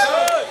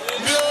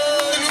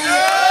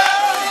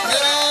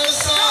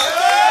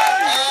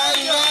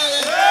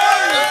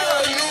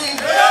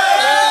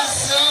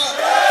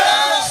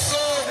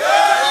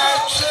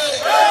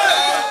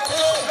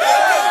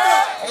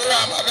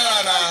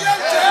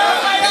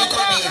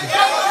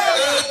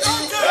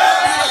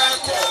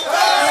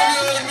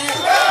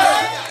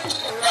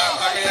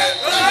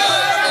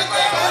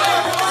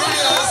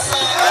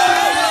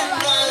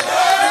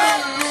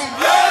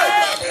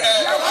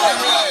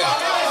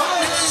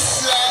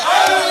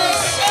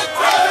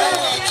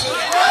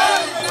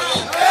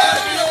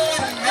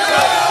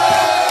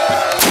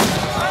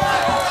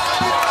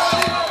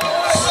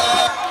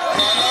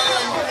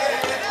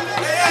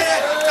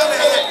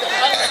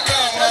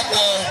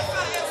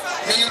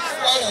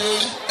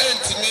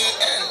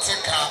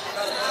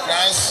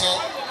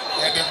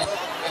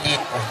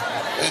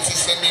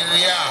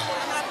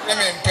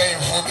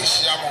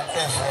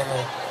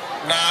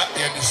na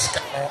ye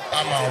disika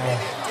amamo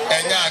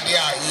enya ade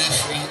a ye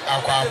free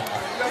akwa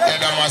e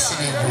da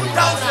masiri bu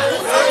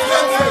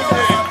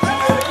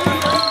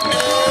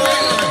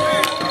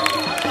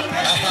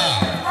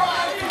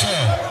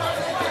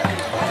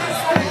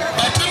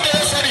atunde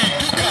sari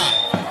duka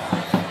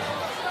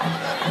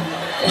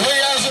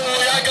waya zo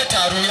ya ga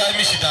taro ya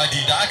mishi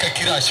dadi da aka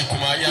kira shi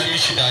kuma ya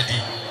mishi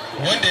dadi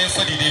wanda ya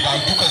fadi dai ba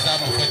duka za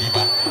mu fadi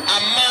ba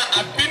amma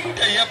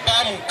abinda ya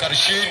ba mu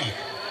karshe ne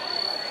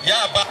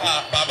ya ba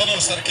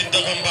babanmu sarkin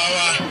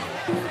Dagombawa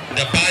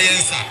da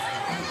bayansa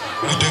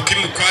mu dokin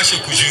mu kwashe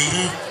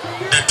kujeru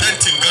da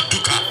tantin ga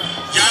duka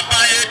ya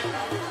baye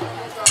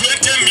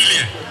 20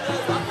 million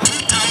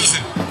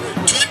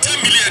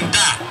 20 million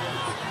da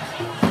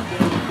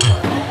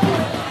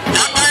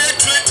ya baye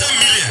 20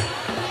 million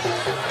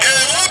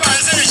wa ba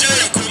zai je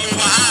ya komo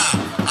ba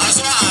a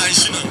zo a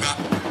shi nan ga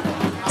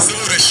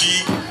saboda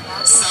shi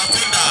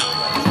sakon da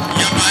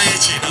ya baye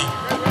ce nan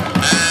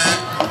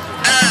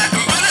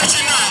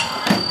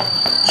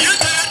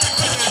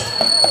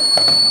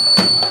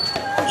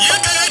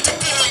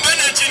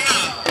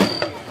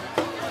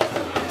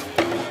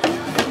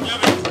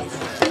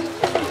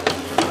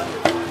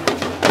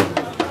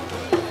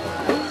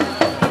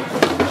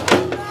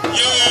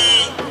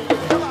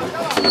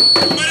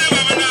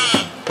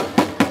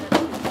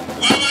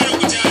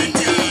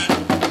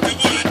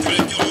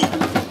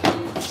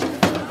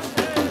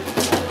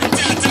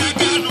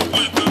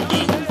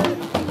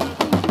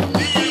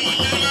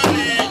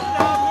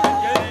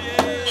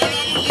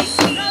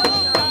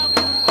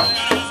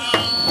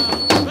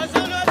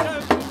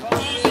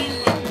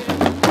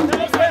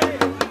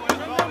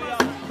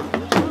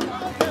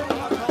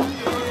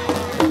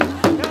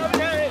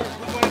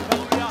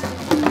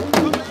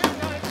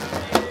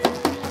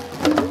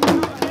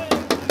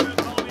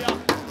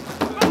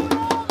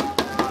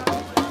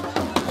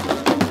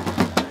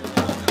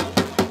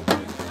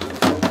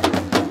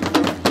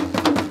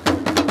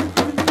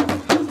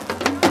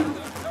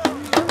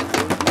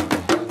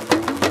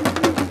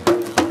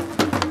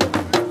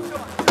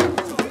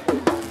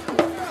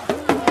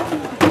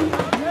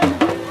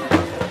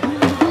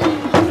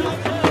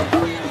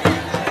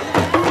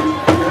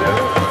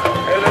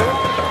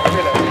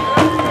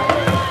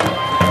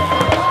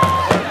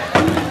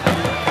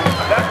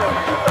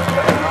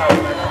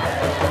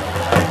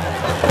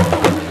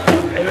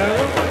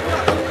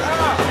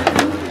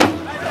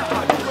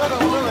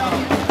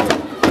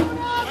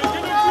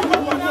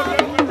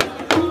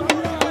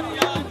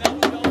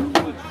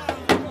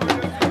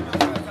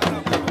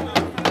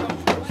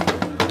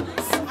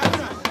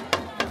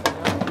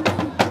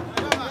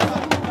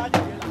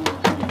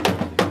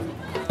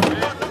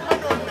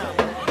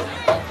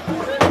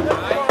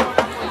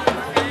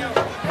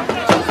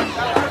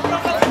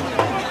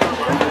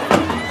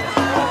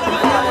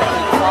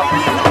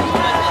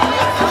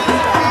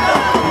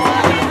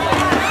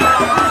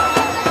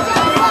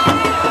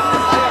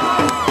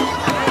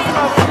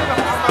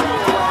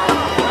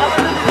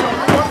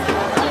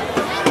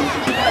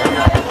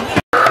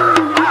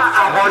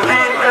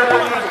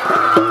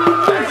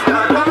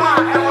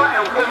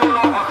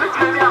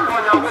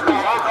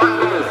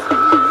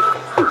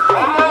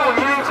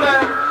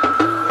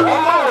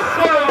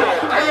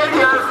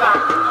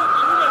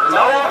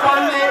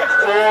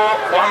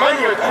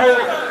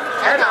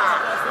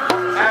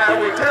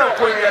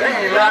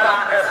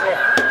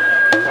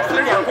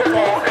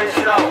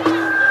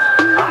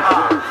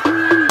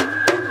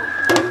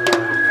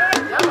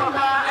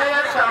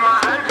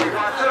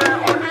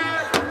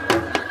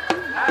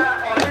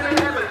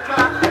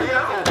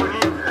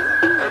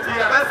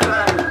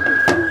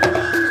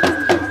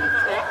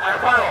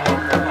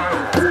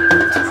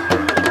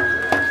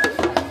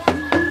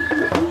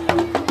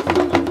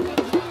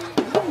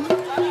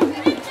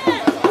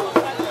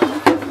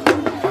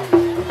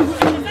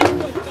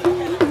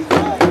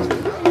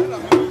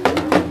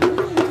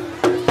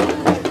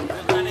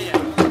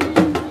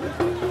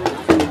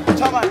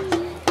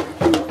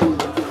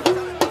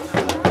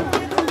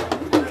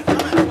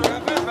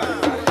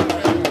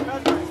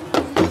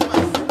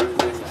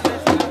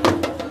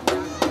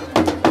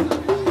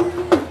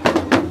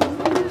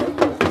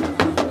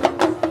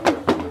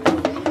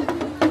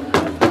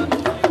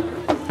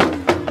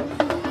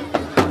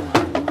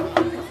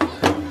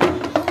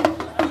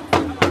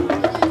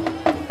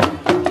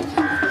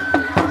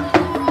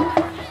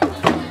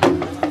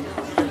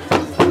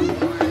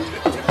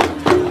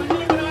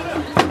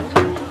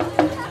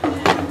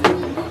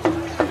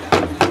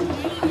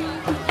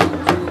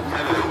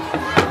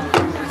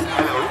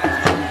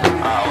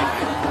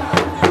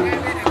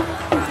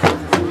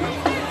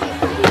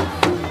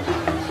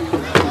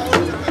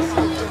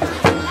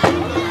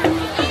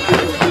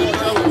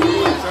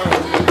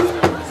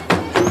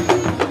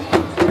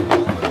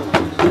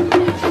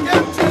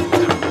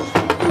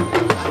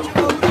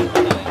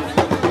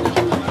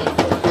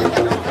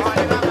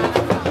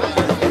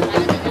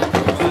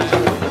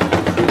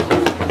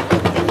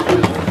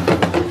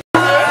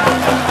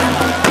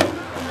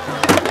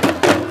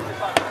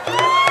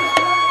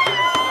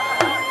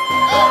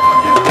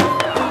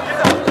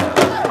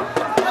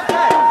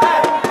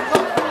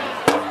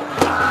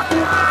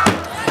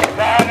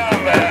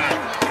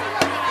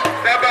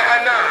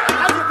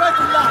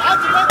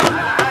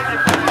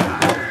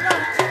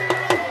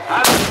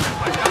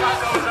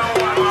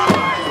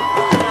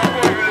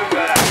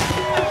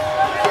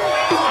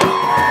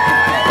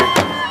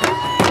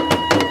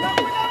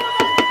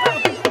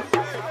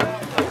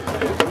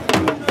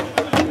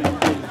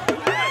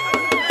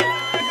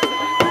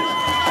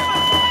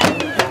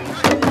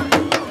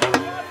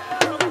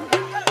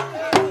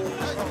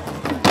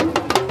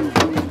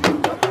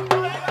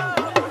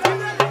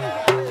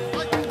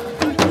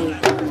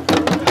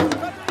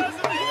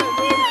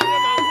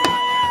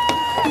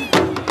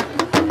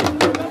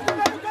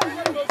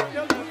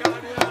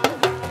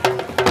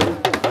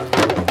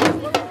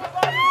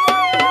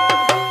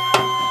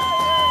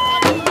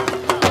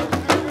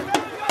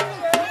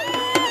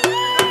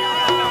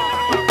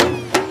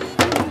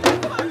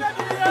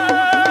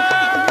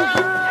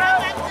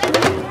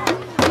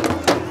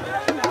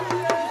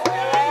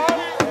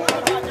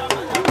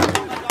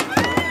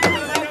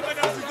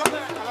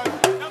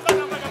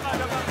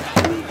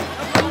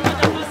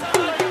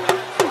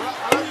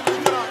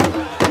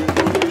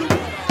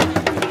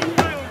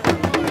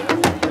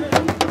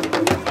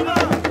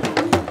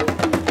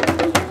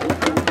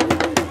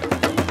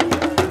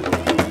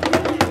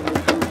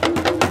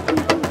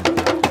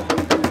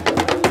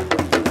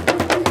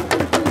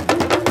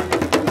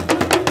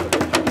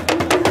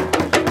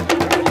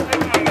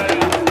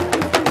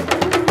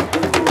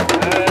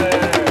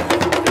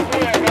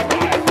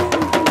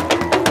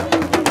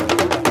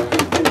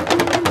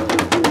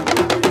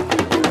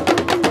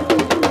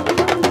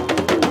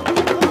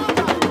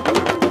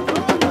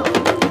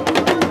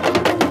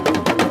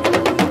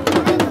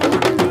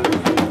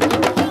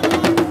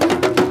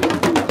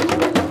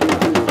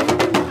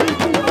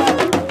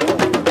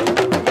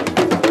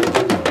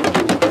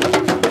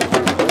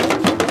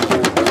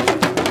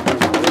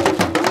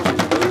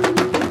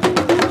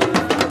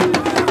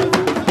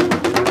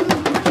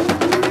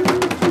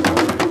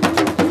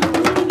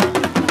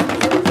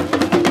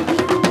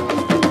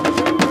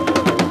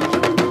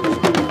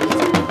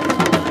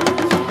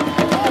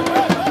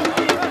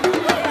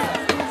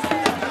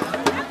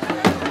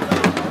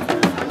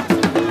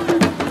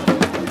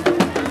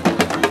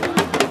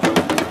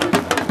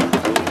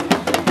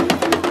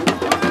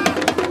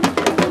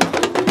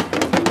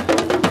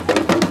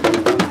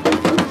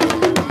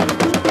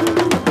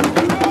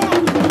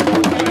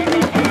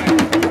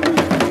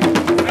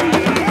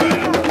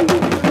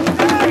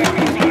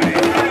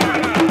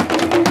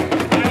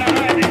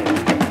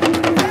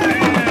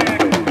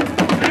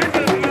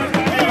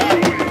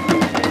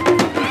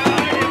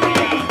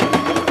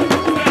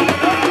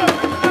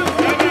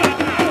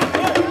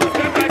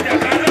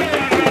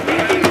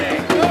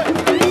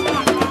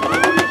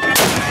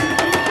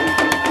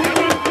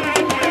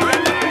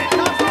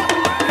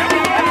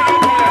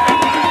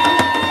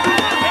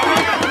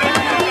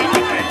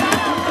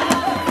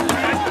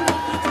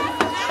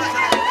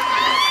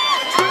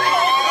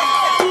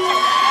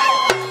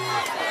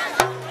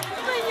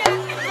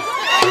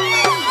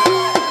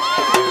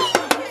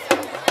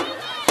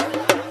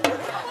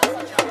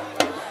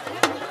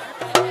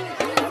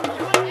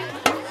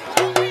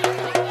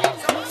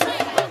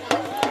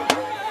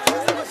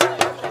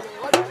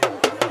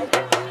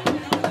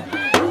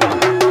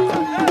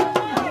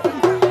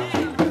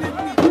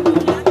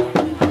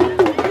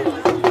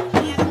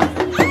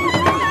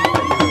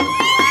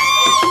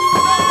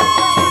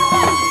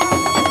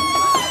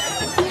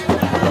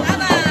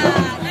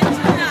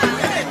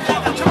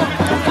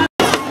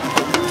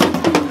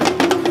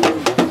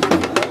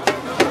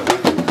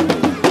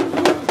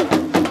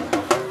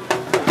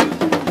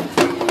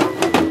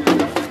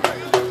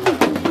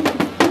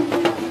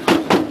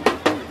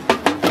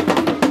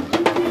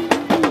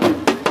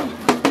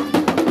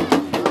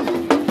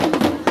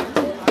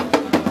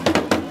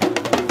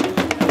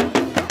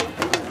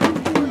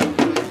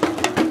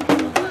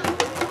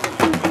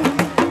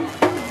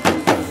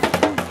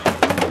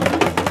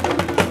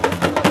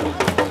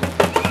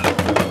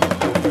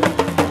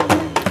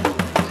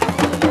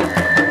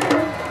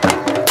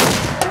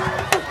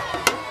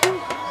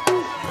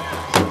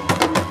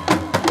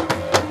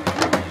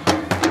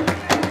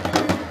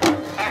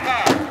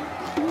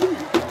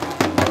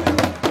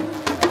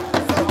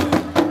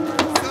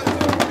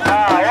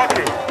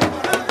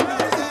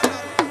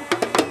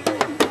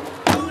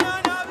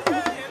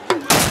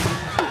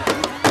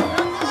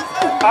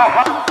Yeah,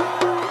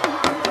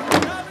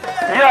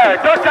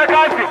 Dr.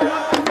 Kasim.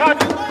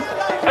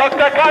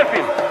 Dr.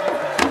 Kasim.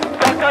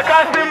 Dr.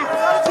 Kasim,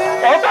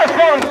 over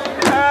phone,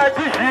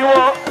 this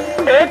year,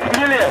 8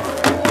 million.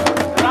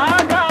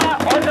 Laka,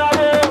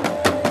 Odabo,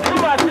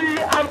 Tumasi,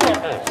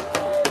 Ampopo.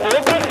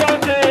 Over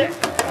phone,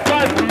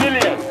 5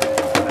 million.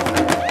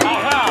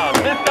 Aha,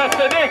 Mr.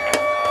 Sadiq,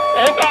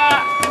 over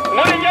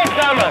 1 year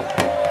chairman.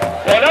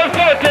 And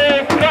also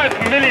 5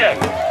 million.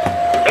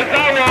 It's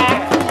our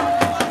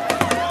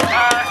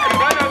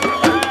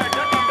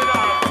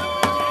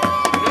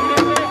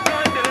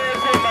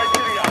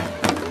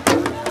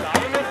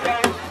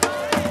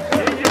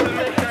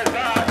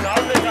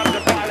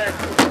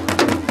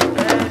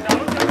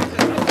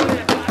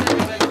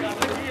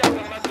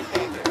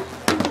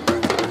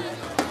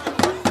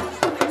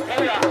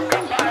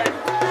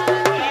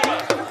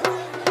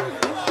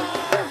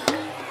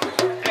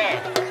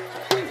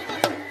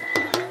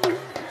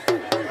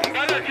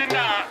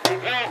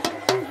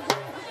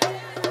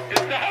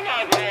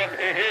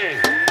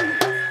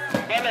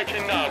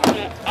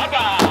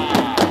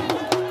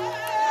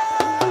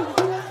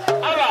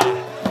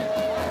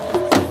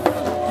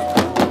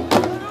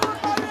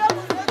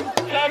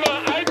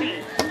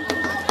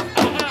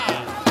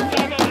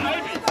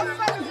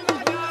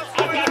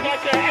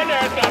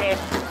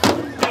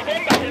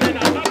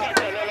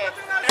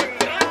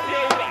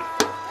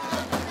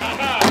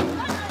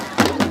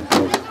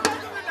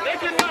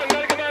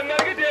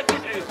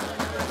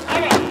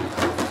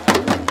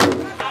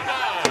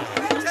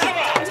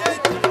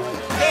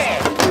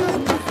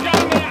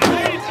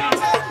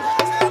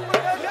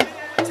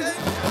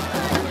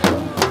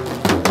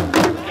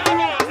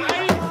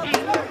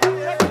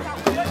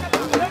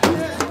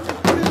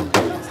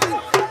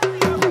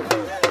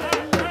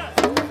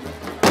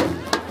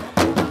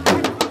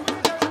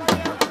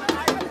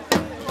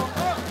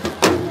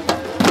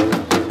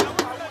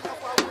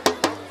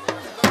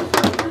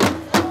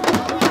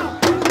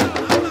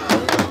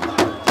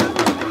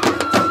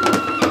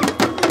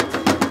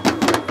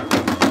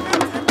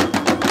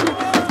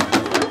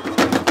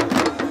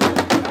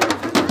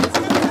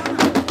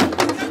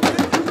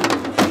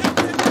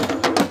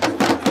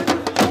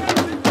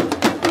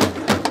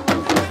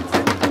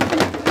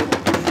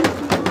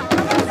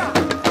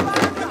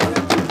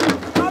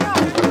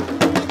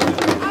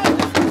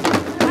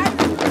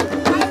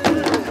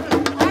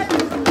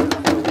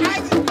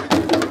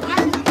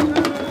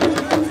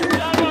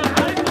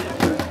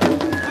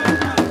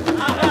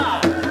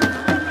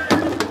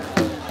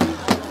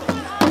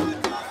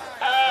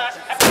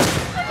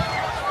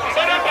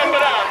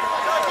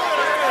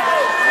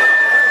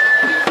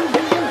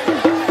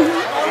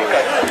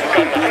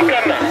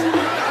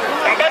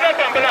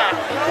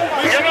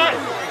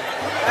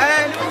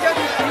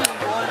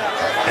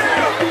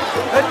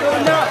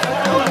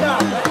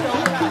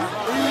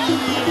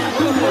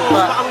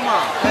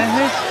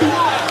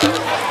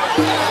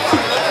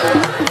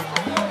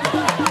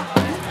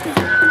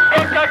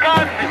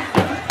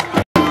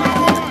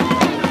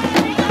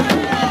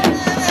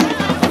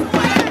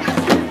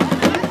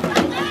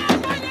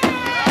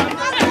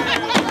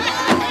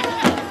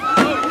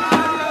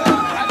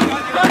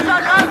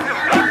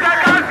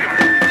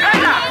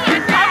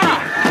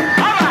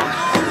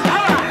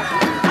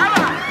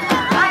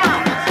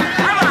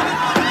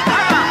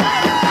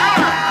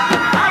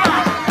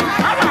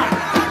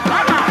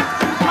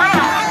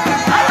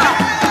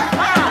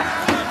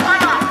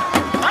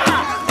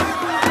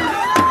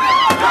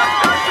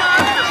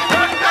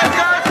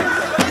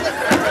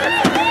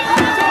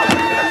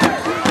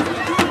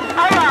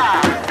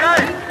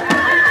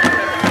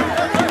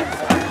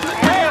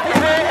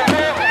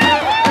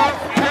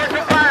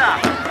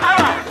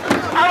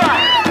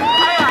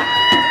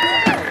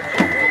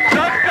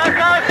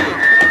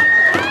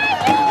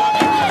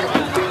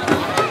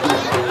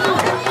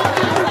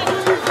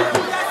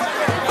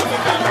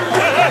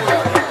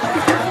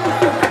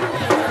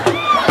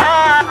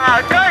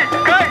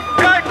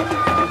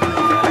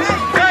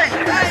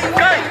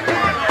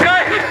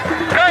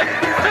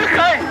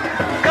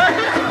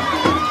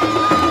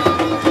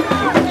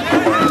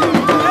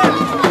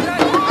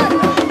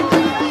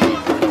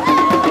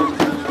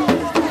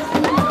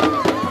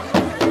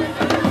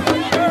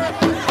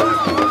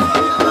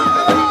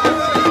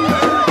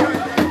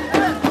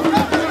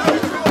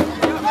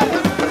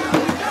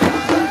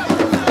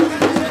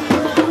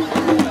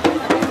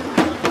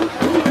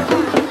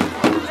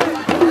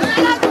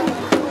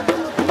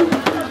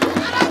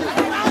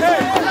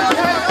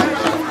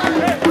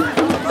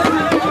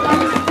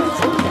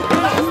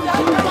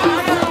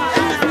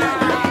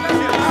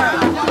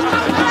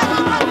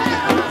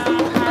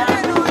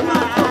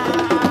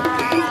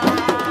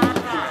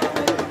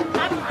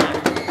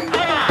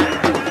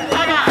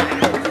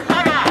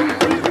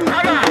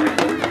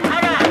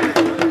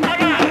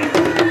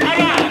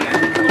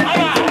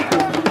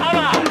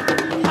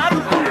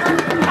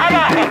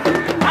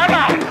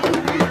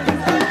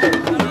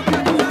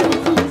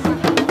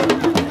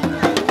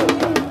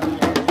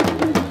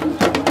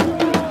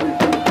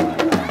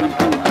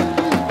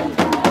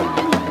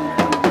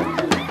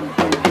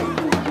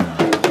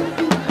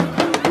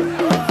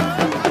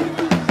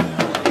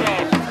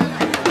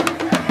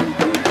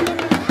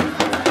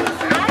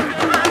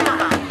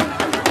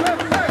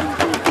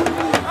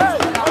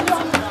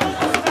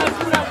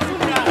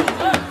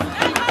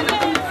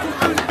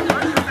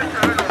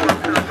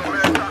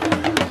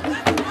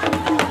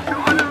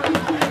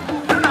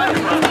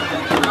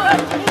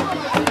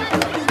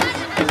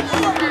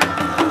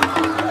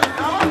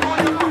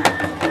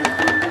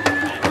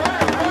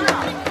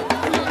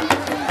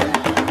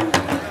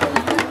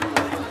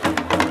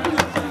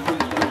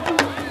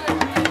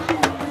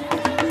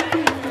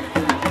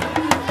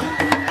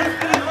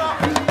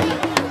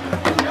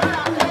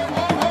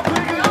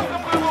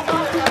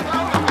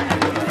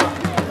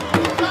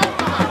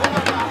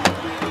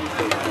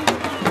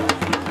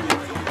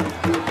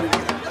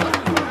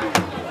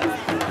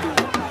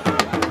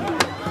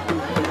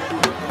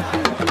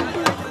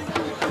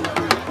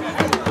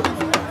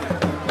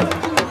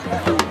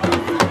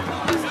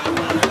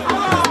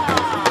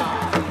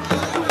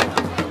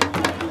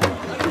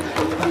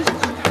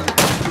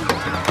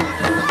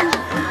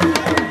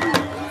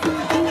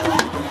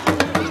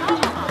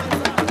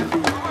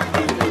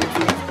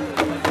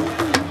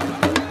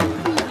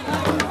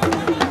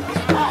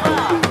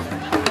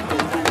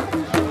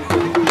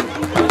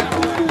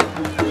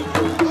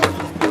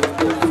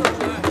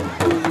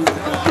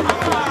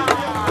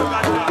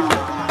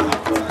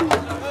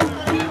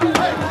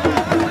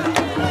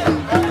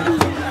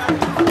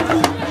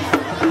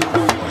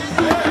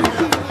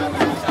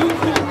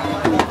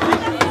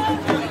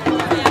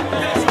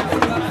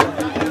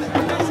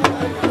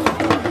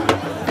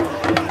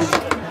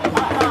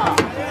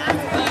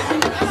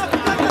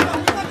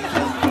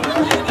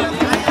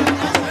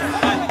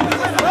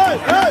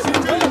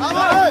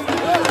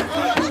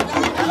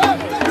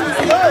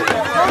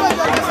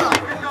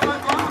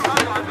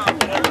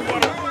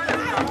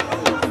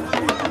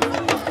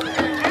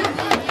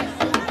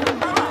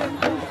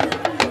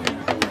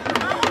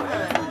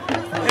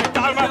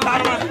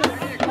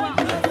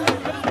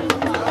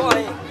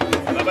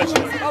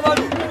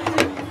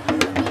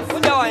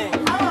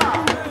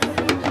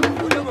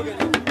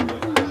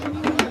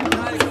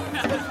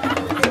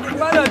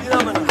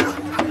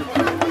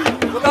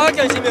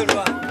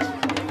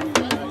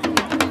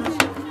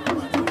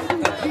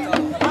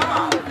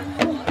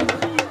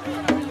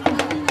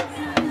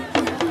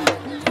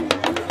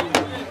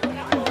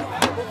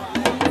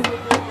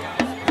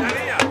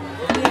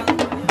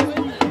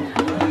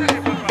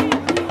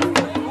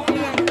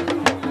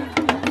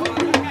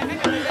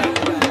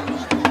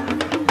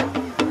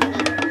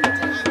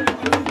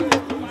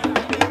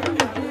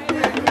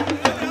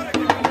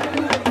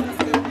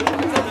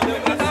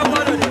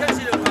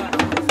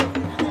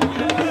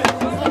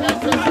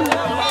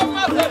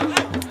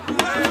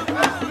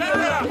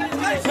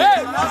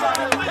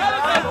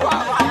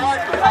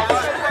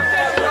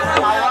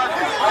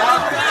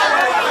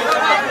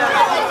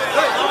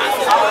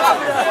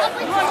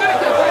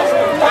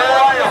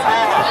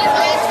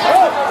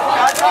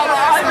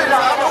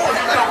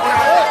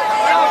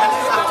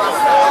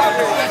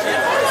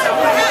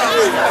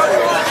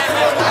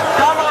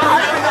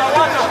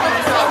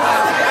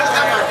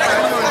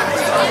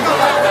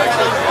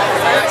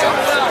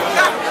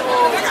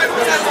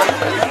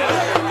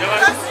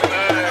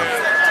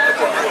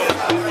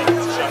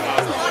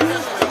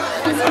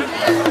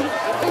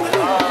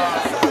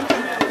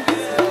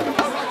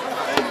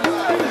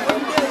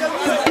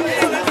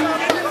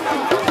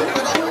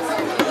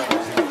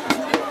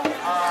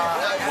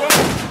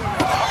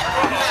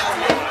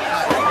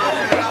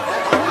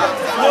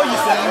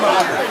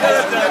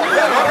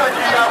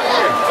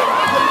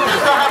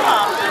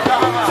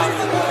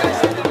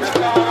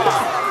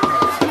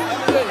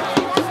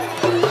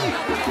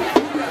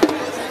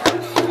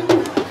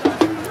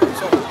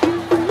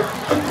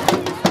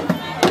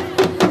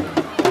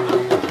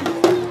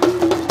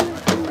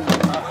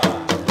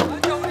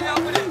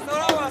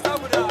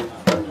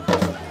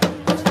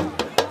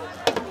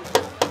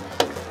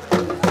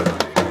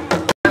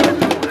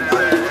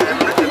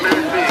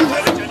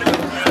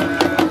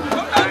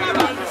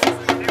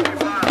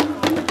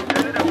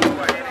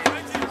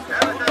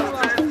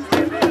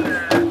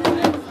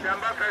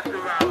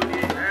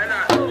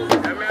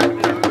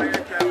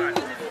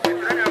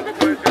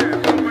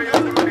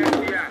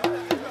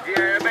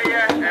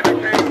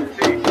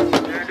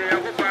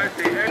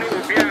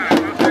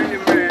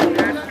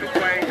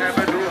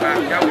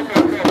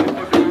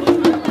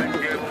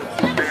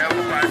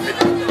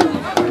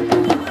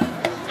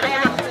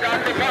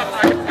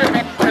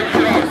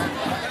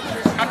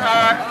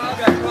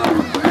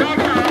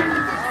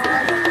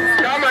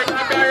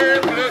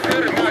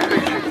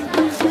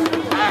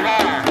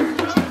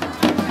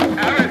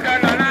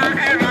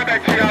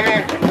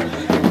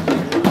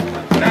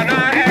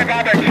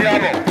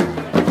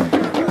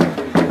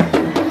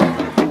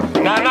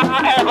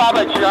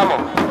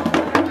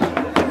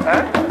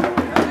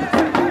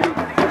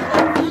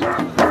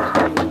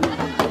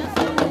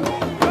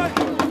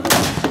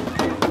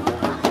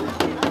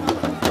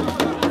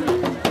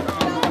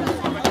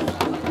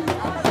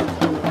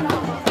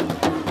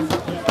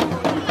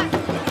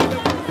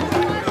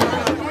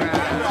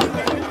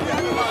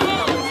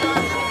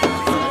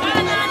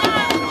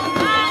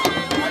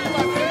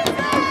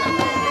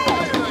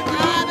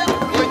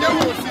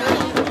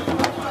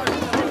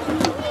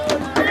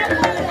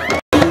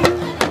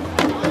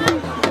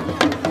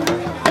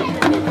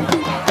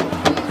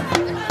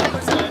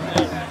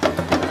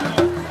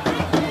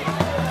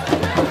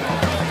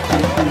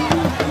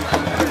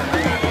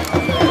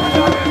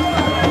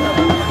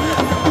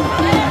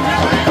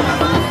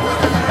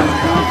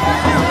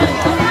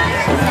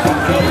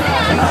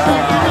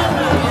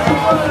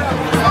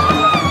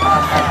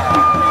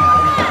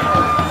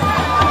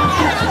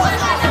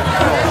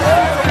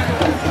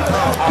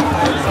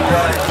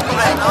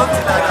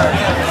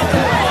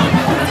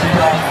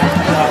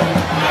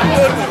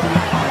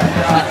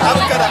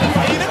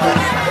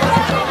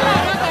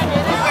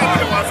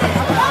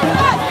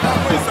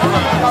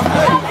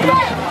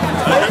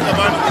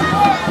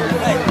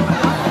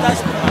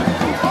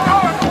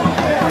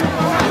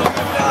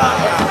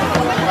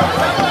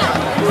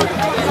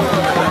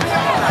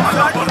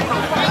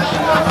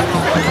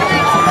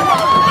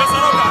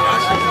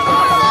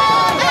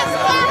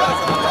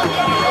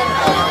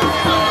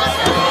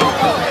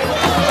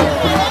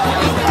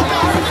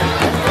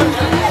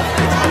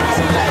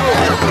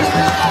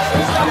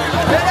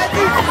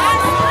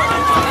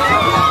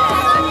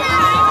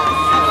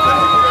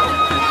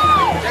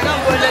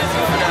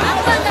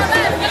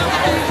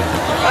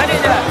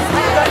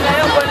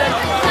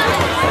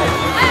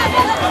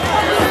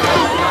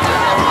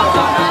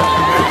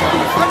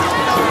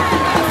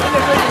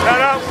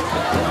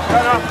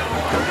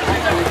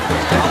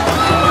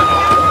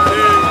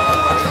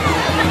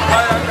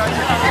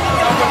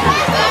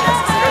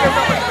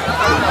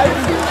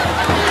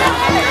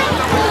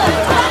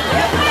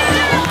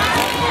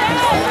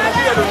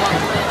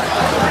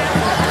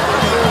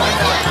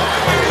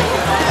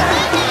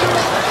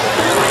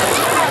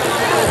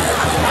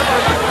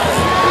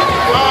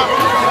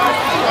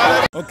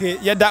Okay,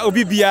 yada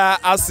obi bia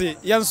ase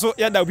yenso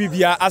yada obi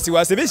bia ase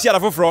wa se be share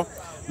foforo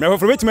me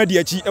foforo betima di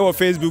achi e wo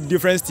Facebook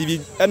Difference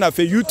TV na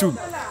fe YouTube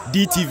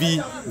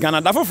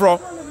DTVGHANA da foforo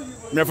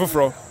me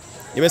foforo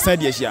ye be san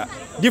di achi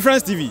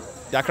Difference TV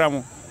yakra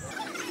mo